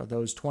off, or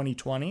those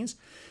 20-20s.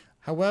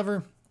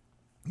 However,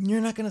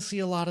 you're not going to see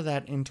a lot of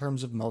that in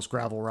terms of most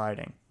gravel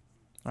riding.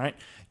 All right,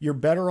 you're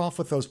better off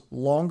with those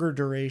longer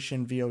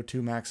duration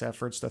VO2 max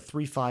efforts, the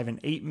 3, 5,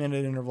 and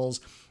 8-minute intervals.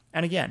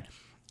 And again,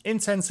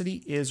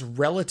 intensity is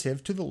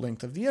relative to the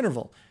length of the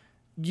interval.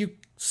 you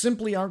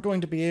simply aren't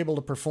going to be able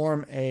to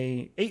perform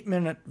a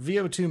 8-minute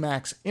VO2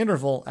 max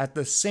interval at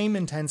the same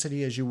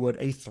intensity as you would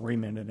a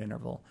 3-minute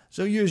interval.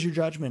 So use your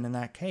judgment in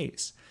that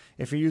case.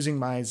 If you're using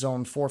my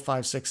zone 4,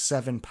 5, 6,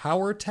 7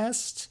 power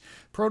test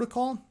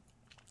protocol,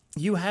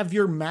 you have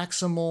your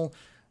maximal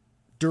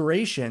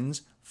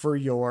durations for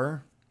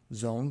your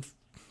zone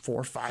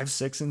 4, 5,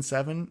 6, and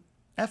 7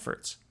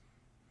 efforts.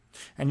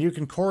 And you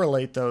can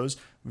correlate those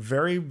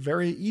very,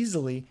 very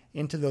easily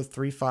into those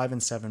 3, 5,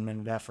 and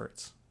 7-minute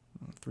efforts.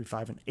 3,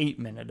 5, and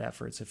 8-minute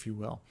efforts, if you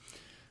will.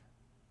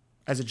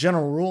 As a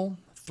general rule,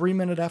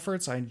 3-minute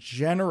efforts, I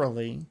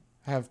generally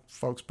have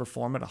folks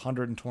perform at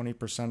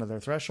 120% of their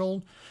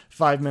threshold,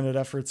 5-minute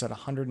efforts at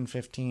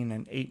 115,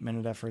 and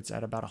 8-minute efforts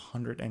at about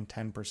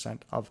 110%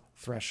 of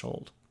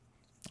threshold.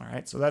 All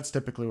right, so that's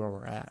typically where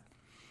we're at.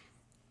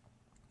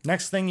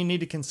 Next thing you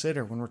need to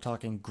consider when we're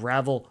talking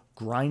gravel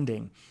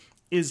grinding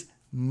is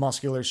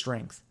muscular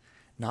strength.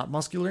 Not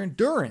muscular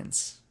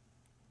endurance,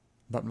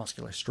 but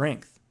muscular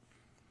strength.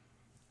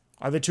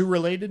 Are the two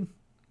related?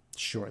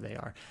 Sure they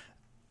are.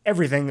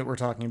 Everything that we're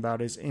talking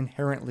about is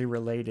inherently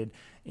related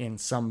in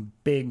some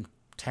big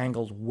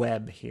tangled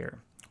web here.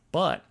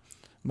 But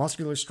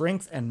muscular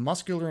strength and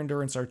muscular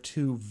endurance are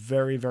two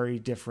very, very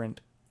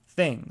different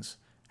things.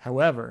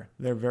 However,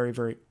 they're very,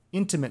 very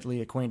intimately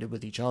acquainted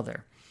with each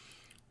other.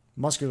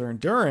 Muscular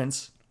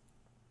endurance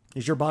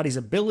is your body's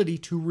ability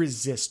to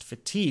resist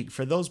fatigue,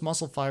 for those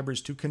muscle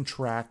fibers to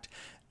contract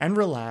and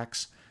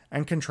relax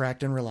and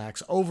contract and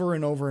relax over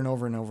and over and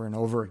over and over and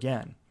over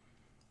again.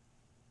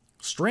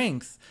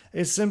 Strength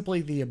is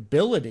simply the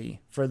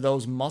ability for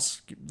those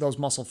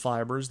muscle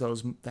fibers,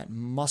 that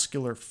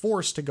muscular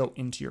force to go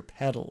into your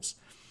pedals.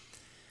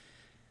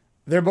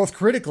 They're both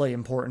critically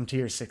important to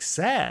your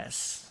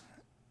success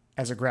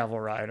as a gravel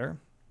rider,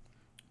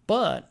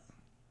 but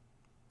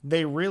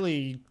they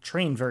really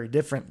train very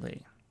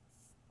differently.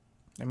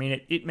 I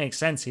mean, it makes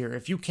sense here.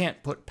 If you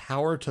can't put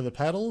power to the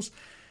pedals,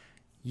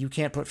 you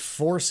can't put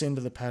force into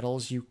the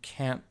pedals, you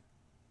can't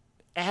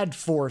add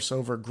force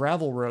over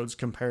gravel roads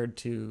compared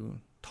to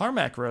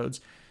tarmac roads,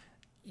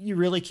 you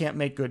really can't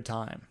make good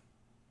time.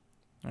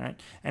 All right?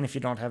 And if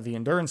you don't have the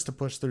endurance to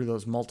push through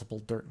those multiple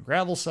dirt and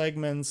gravel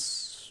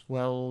segments,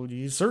 well,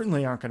 you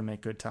certainly aren't going to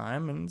make good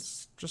time, and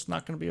it's just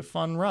not going to be a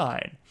fun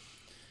ride.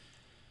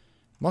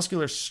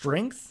 Muscular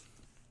strength,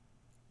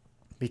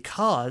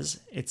 because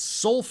its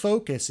sole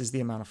focus is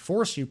the amount of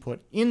force you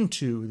put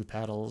into the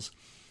pedals,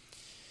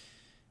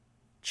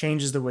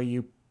 changes the way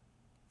you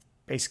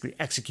basically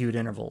execute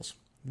intervals.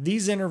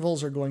 These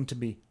intervals are going to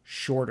be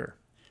shorter.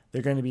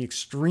 They're going to be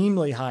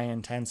extremely high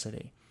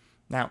intensity.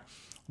 Now,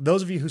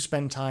 those of you who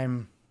spend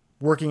time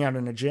working out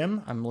in a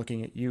gym, I'm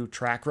looking at you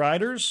track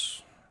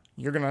riders,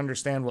 you're going to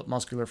understand what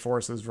muscular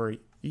force is very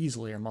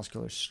easily, or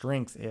muscular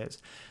strength is.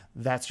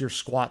 That's your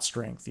squat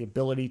strength, the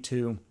ability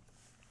to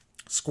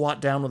squat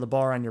down with a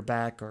bar on your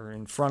back or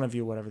in front of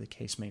you, whatever the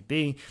case may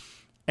be,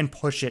 and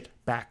push it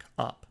back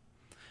up.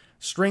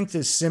 Strength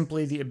is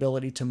simply the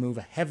ability to move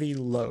a heavy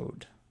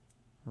load,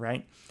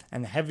 right?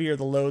 And the heavier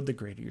the load, the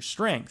greater your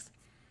strength.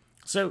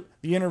 So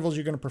the intervals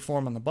you're going to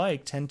perform on the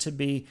bike tend to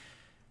be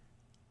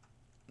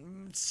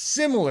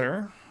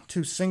similar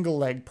to single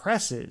leg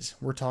presses.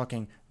 We're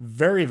talking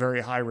very,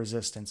 very high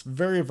resistance,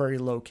 very, very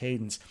low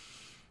cadence.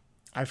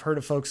 I've heard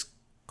of folks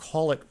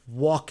call it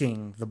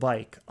walking the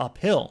bike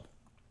uphill,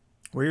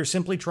 where you're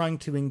simply trying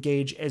to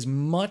engage as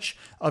much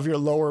of your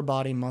lower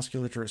body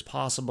musculature as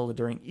possible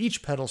during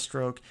each pedal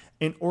stroke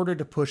in order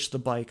to push the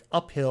bike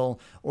uphill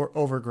or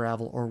over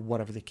gravel or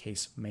whatever the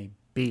case may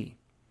be.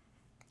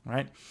 All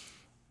right?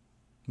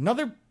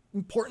 Another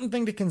important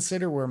thing to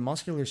consider where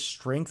muscular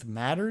strength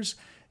matters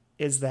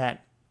is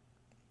that,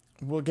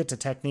 we'll get to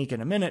technique in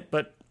a minute,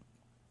 but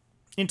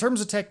in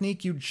terms of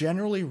technique, you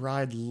generally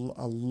ride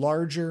a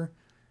larger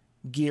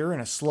gear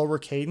and a slower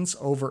cadence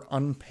over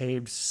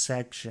unpaved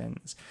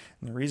sections.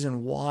 And the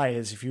reason why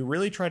is if you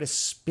really try to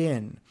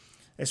spin,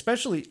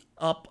 especially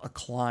up a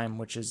climb,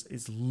 which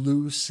is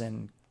loose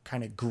and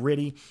kind of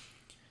gritty,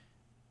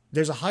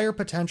 there's a higher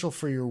potential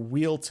for your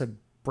wheel to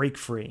break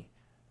free,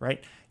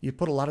 right? You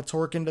put a lot of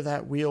torque into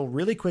that wheel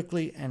really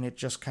quickly and it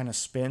just kind of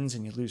spins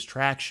and you lose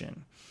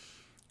traction.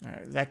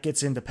 That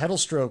gets into pedal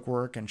stroke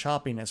work and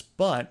choppiness,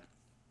 but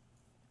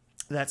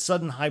that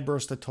sudden high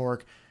burst of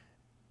torque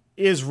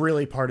is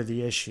really part of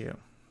the issue.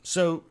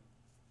 So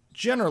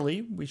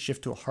generally, we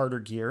shift to a harder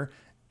gear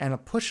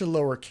and push a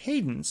lower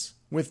cadence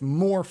with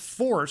more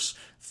force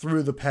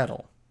through the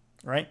pedal,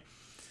 right?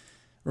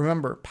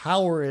 Remember,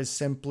 power is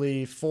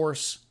simply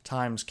force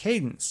times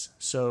cadence.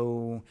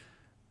 So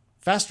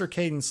faster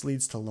cadence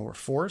leads to lower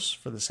force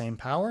for the same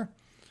power.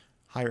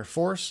 Higher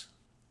force,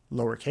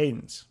 lower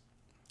cadence.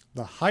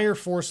 The higher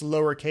force,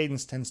 lower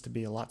cadence tends to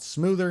be a lot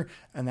smoother,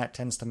 and that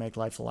tends to make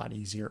life a lot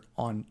easier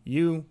on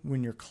you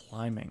when you're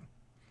climbing.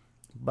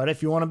 But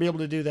if you want to be able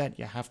to do that,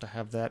 you have to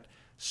have that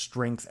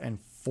strength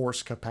and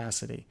force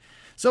capacity.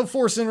 So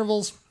force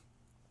intervals,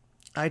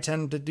 I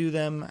tend to do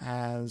them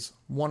as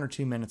 1 or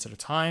 2 minutes at a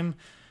time,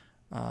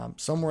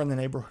 somewhere in the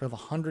neighborhood of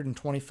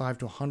 125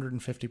 to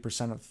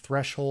 150% of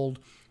threshold.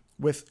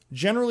 with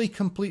generally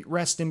complete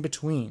rest in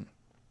between.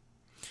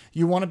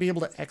 You want to be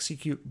able to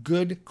execute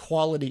good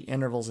quality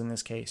intervals in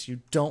this case. You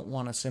don't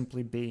want to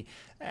simply be,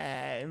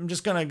 I'm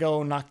just going to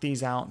go knock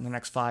these out in the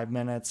next 5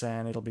 minutes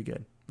and it'll be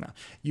good. No,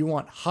 you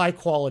want high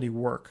quality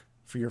work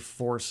for your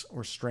force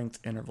or strength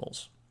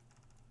intervals.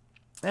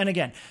 And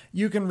again,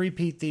 you can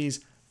repeat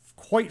these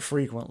quite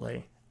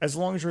frequently as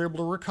long as you're able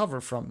to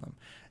recover from them.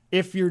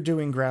 If you're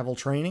doing gravel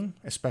training,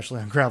 especially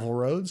on gravel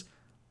roads,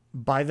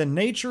 by the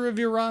nature of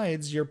your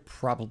rides, you're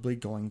probably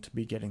going to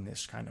be getting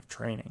this kind of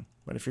training.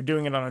 But if you're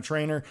doing it on a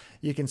trainer,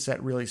 you can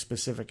set really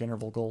specific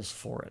interval goals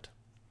for it.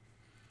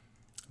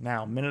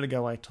 Now, a minute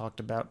ago, I talked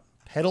about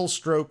pedal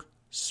stroke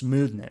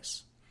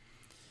smoothness.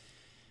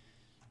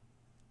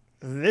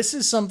 This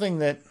is something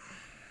that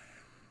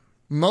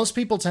most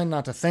people tend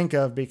not to think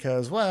of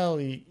because, well,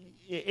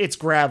 it's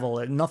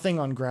gravel. Nothing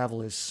on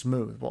gravel is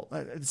smooth. Well,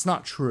 it's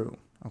not true,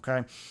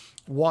 okay?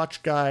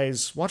 Watch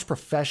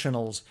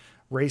professionals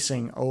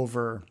racing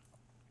over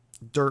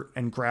dirt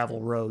and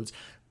gravel roads.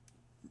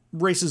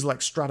 Races like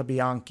Strade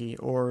Bianche,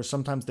 or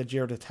sometimes the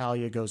Giro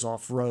d'Italia goes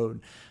off-road.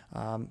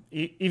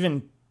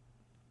 Even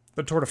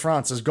the Tour de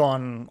France has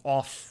gone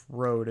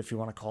off-road, if you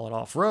want to call it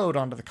off-road,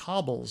 onto the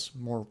cobbles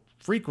more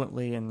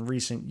frequently in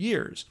recent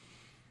years.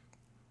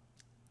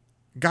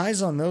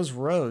 Guys on those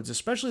roads,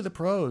 especially the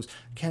pros,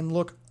 can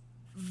look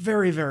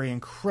very, very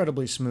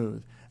incredibly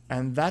smooth,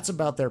 and that's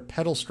about their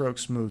pedal stroke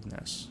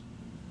smoothness.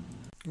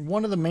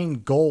 One of the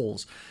main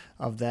goals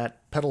of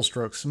that pedal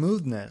stroke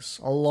smoothness,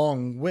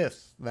 along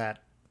with that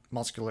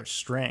muscular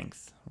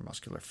strength or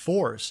muscular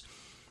force,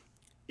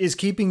 is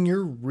keeping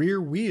your rear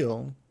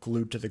wheel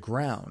glued to the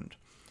ground.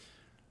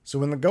 So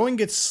when the going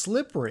gets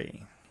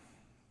slippery,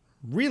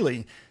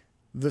 really,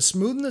 the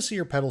smoothness of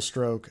your pedal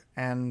stroke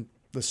and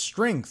the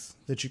strength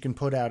that you can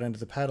put out into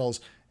the pedals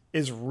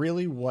is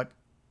really what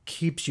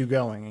keeps you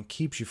going and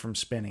keeps you from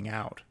spinning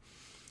out.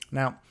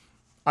 Now,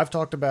 I've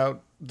talked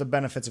about the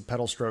benefits of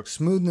pedal stroke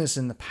smoothness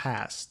in the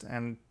past,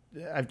 and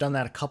I've done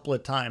that a couple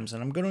of times,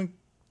 and I'm going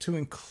to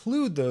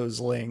include those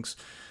links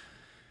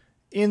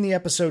in the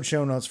episode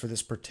show notes for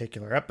this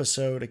particular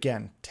episode.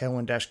 Again,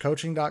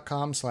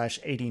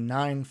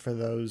 tailwind-coaching.com/89 for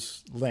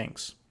those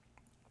links.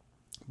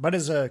 But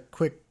as a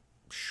quick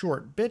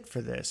short bit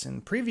for this,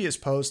 in previous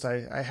posts,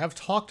 I have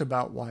talked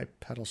about why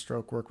pedal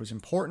stroke work was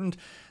important.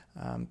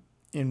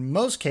 In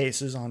most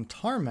cases on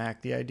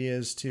tarmac, the idea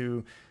is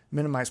to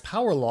minimize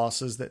power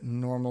losses that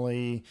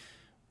normally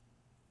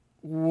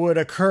would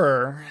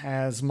occur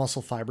as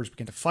muscle fibers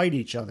begin to fight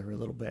each other a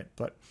little bit.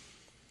 But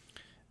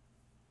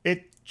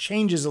it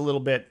changes a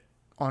little bit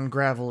on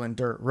gravel and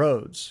dirt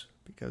roads,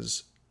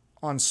 because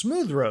on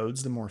smooth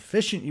roads, the more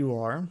efficient you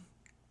are,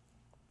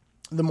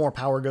 the more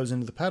power goes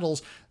into the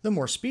pedals, the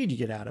more speed you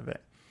get out of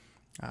it.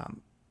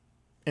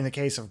 In the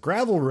case of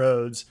gravel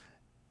roads,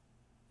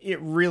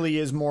 it really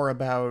is more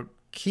about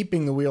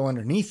keeping the wheel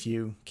underneath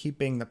you,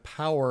 keeping the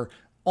power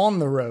on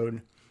the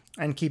road,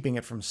 and keeping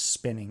it from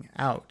spinning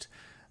out.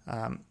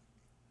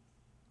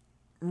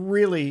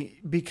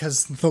 Really,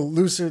 because the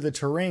looser the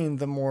terrain,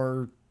 the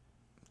more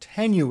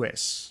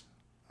tenuous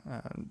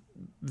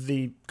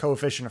the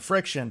coefficient of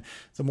friction,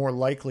 the more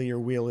likely your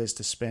wheel is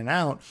to spin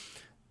out.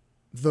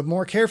 The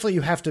more careful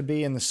you have to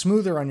be, and the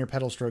smoother on your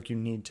pedal stroke you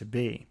need to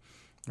be,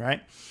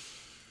 right?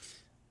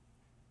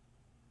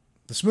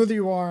 The smoother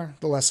you are,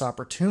 the less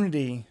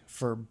opportunity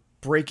for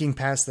breaking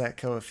past that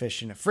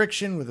coefficient of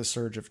friction with a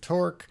surge of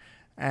torque,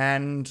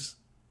 and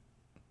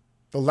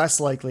the less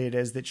likely it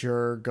is that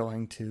you're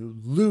going to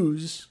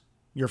lose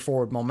your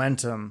forward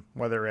momentum,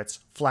 whether it's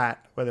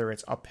flat, whether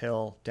it's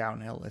uphill,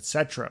 downhill,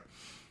 etc.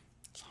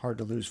 It's hard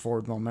to lose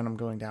forward momentum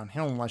going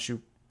downhill unless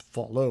you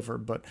fall over,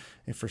 but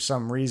if for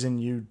some reason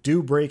you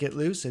do break it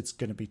loose, it's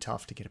going to be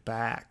tough to get it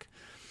back.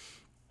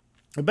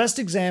 The best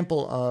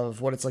example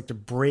of what it's like to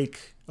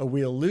break a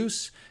wheel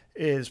loose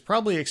is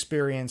probably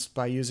experienced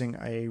by using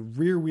a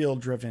rear wheel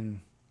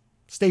driven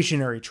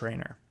stationary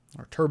trainer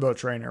or turbo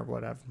trainer,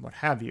 what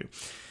have you.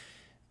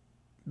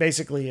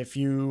 Basically, if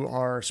you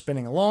are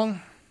spinning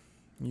along,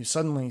 you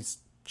suddenly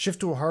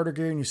shift to a harder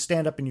gear and you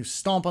stand up and you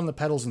stomp on the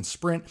pedals and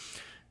sprint,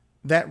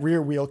 that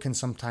rear wheel can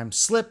sometimes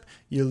slip.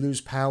 You lose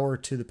power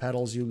to the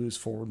pedals, you lose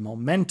forward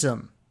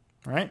momentum,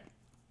 right?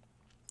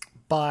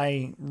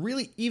 By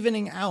really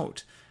evening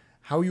out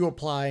how you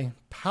apply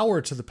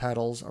power to the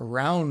pedals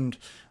around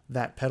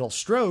that pedal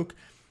stroke,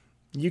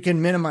 you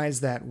can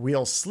minimize that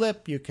wheel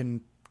slip, you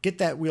can get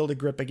that wheel to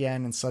grip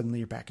again, and suddenly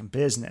you're back in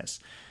business.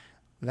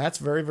 That's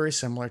very, very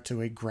similar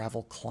to a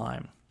gravel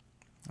climb.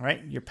 All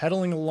right, you're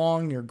pedaling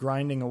along, you're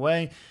grinding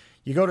away,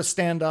 you go to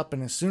stand up,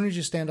 and as soon as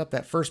you stand up,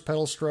 that first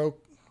pedal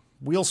stroke,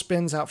 wheel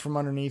spins out from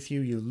underneath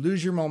you, you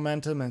lose your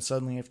momentum, and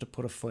suddenly you have to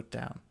put a foot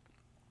down.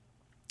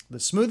 The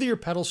smoother your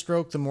pedal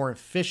stroke, the more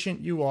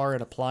efficient you are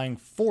at applying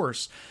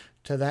force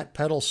to that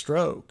pedal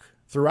stroke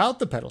throughout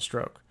the pedal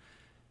stroke,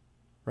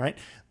 right?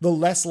 The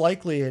less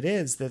likely it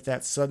is that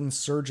that sudden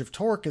surge of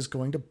torque is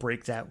going to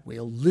break that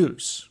wheel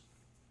loose,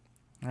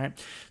 right?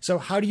 So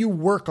how do you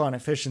work on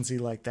efficiency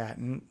like that?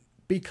 And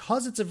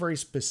because it's a very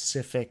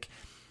specific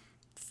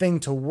thing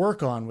to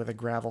work on with a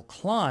gravel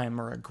climb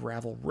or a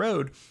gravel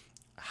road,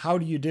 how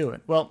do you do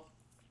it? Well,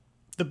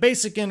 the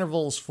basic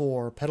intervals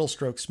for pedal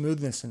stroke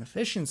smoothness and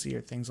efficiency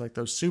are things like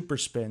those super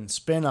spins,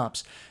 spin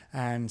ups,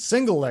 and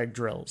single leg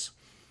drills.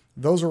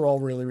 Those are all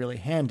really, really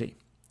handy.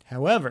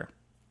 However,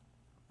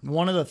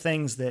 one of the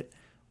things that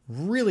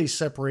really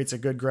separates a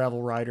good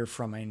gravel rider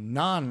from a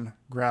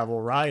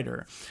non-gravel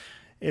rider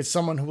is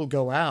someone who will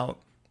go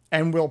out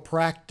and will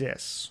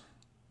practice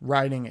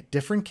riding at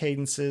different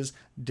cadences,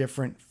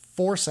 different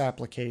force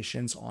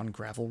applications on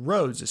gravel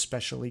roads,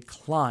 especially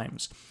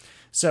climbs.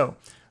 So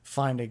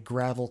find a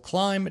gravel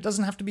climb. It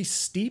doesn't have to be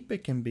steep.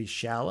 It can be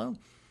shallow.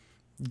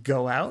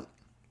 Go out,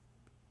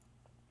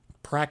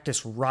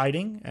 practice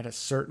riding at a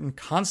certain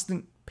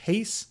constant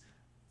pace,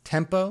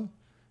 tempo,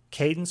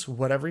 cadence,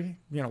 whatever,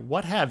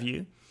 what have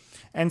you,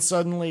 and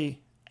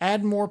suddenly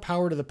add more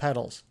power to the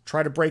pedals.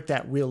 Try to break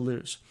that wheel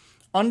loose.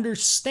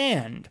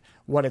 Understand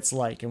what it's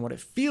like and what it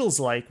feels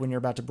like when you're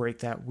about to break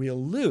that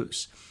wheel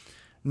loose.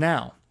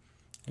 Now,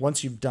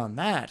 once you've done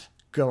that,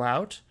 go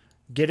out,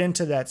 get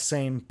into that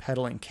same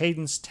pedaling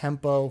cadence,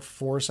 tempo,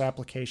 force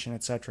application,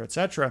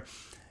 etc.,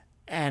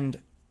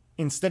 and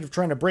instead of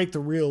trying to break the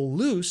wheel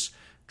loose,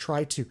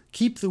 try to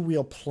keep the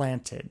wheel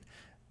planted.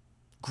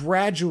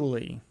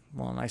 Gradually,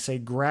 well, and I say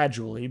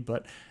gradually,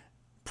 but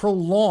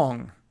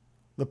prolong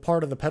the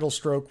part of the pedal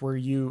stroke where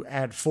you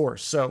add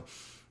force. So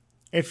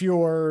if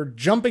you're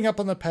jumping up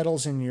on the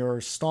pedals and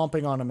you're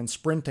stomping on them and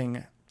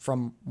sprinting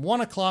from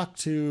 1 o'clock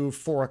to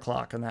 4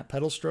 o'clock on that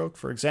pedal stroke,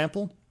 for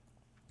example,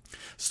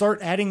 start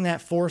adding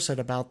that force at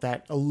about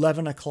that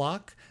 11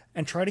 o'clock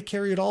and try to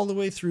carry it all the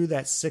way through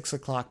that 6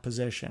 o'clock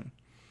position.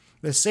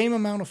 The same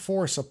amount of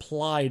force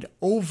applied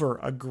over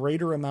a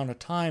greater amount of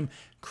time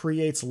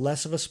creates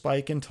less of a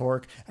spike in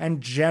torque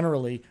and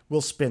generally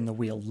will spin the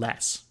wheel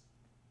less.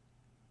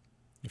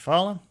 You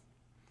follow?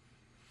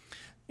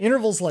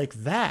 Intervals like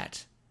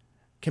that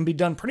can be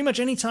done pretty much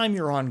anytime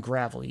you're on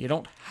gravel. You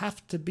don't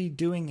have to be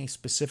doing a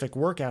specific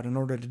workout in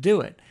order to do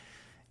it.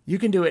 You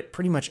can do it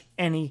pretty much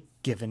any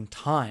given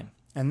time.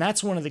 And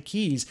that's one of the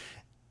keys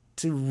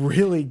to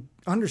really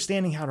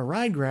understanding how to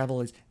ride gravel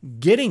is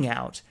getting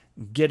out,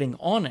 getting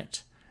on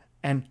it,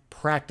 and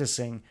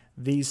practicing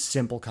these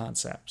simple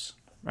concepts,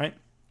 right?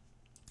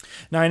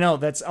 Now, I know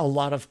that's a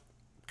lot of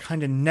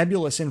kind of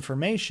nebulous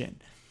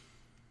information,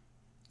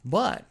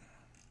 but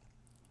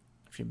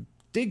if you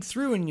dig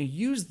through and you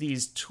use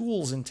these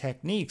tools and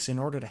techniques in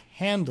order to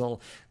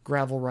handle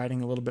gravel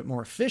riding a little bit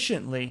more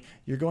efficiently,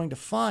 you're going to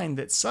find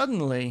that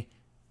suddenly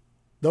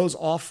those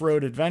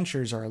off-road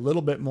adventures are a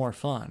little bit more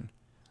fun,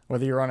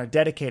 whether you're on a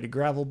dedicated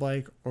gravel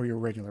bike or your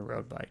regular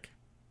road bike,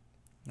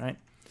 right?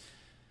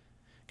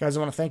 Guys, I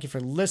want to thank you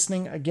for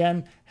listening.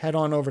 Again, head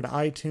on over to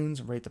iTunes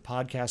and rate the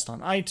podcast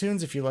on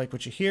iTunes if you like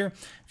what you hear.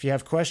 If you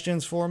have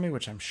questions for me,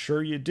 which I'm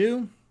sure you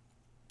do,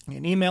 you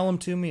can email them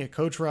to me at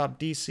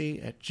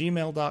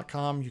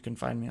coachrobdc@gmail.com. You can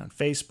find me on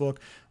Facebook,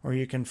 or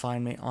you can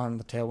find me on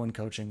the Tailwind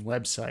Coaching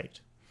website.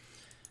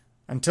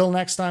 Until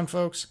next time,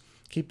 folks,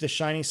 keep the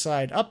shiny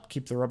side up,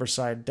 keep the rubber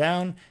side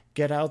down,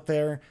 get out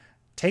there,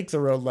 take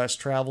the road less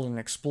traveled, and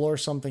explore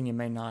something you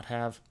may not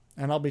have.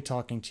 And I'll be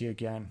talking to you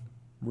again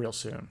real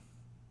soon.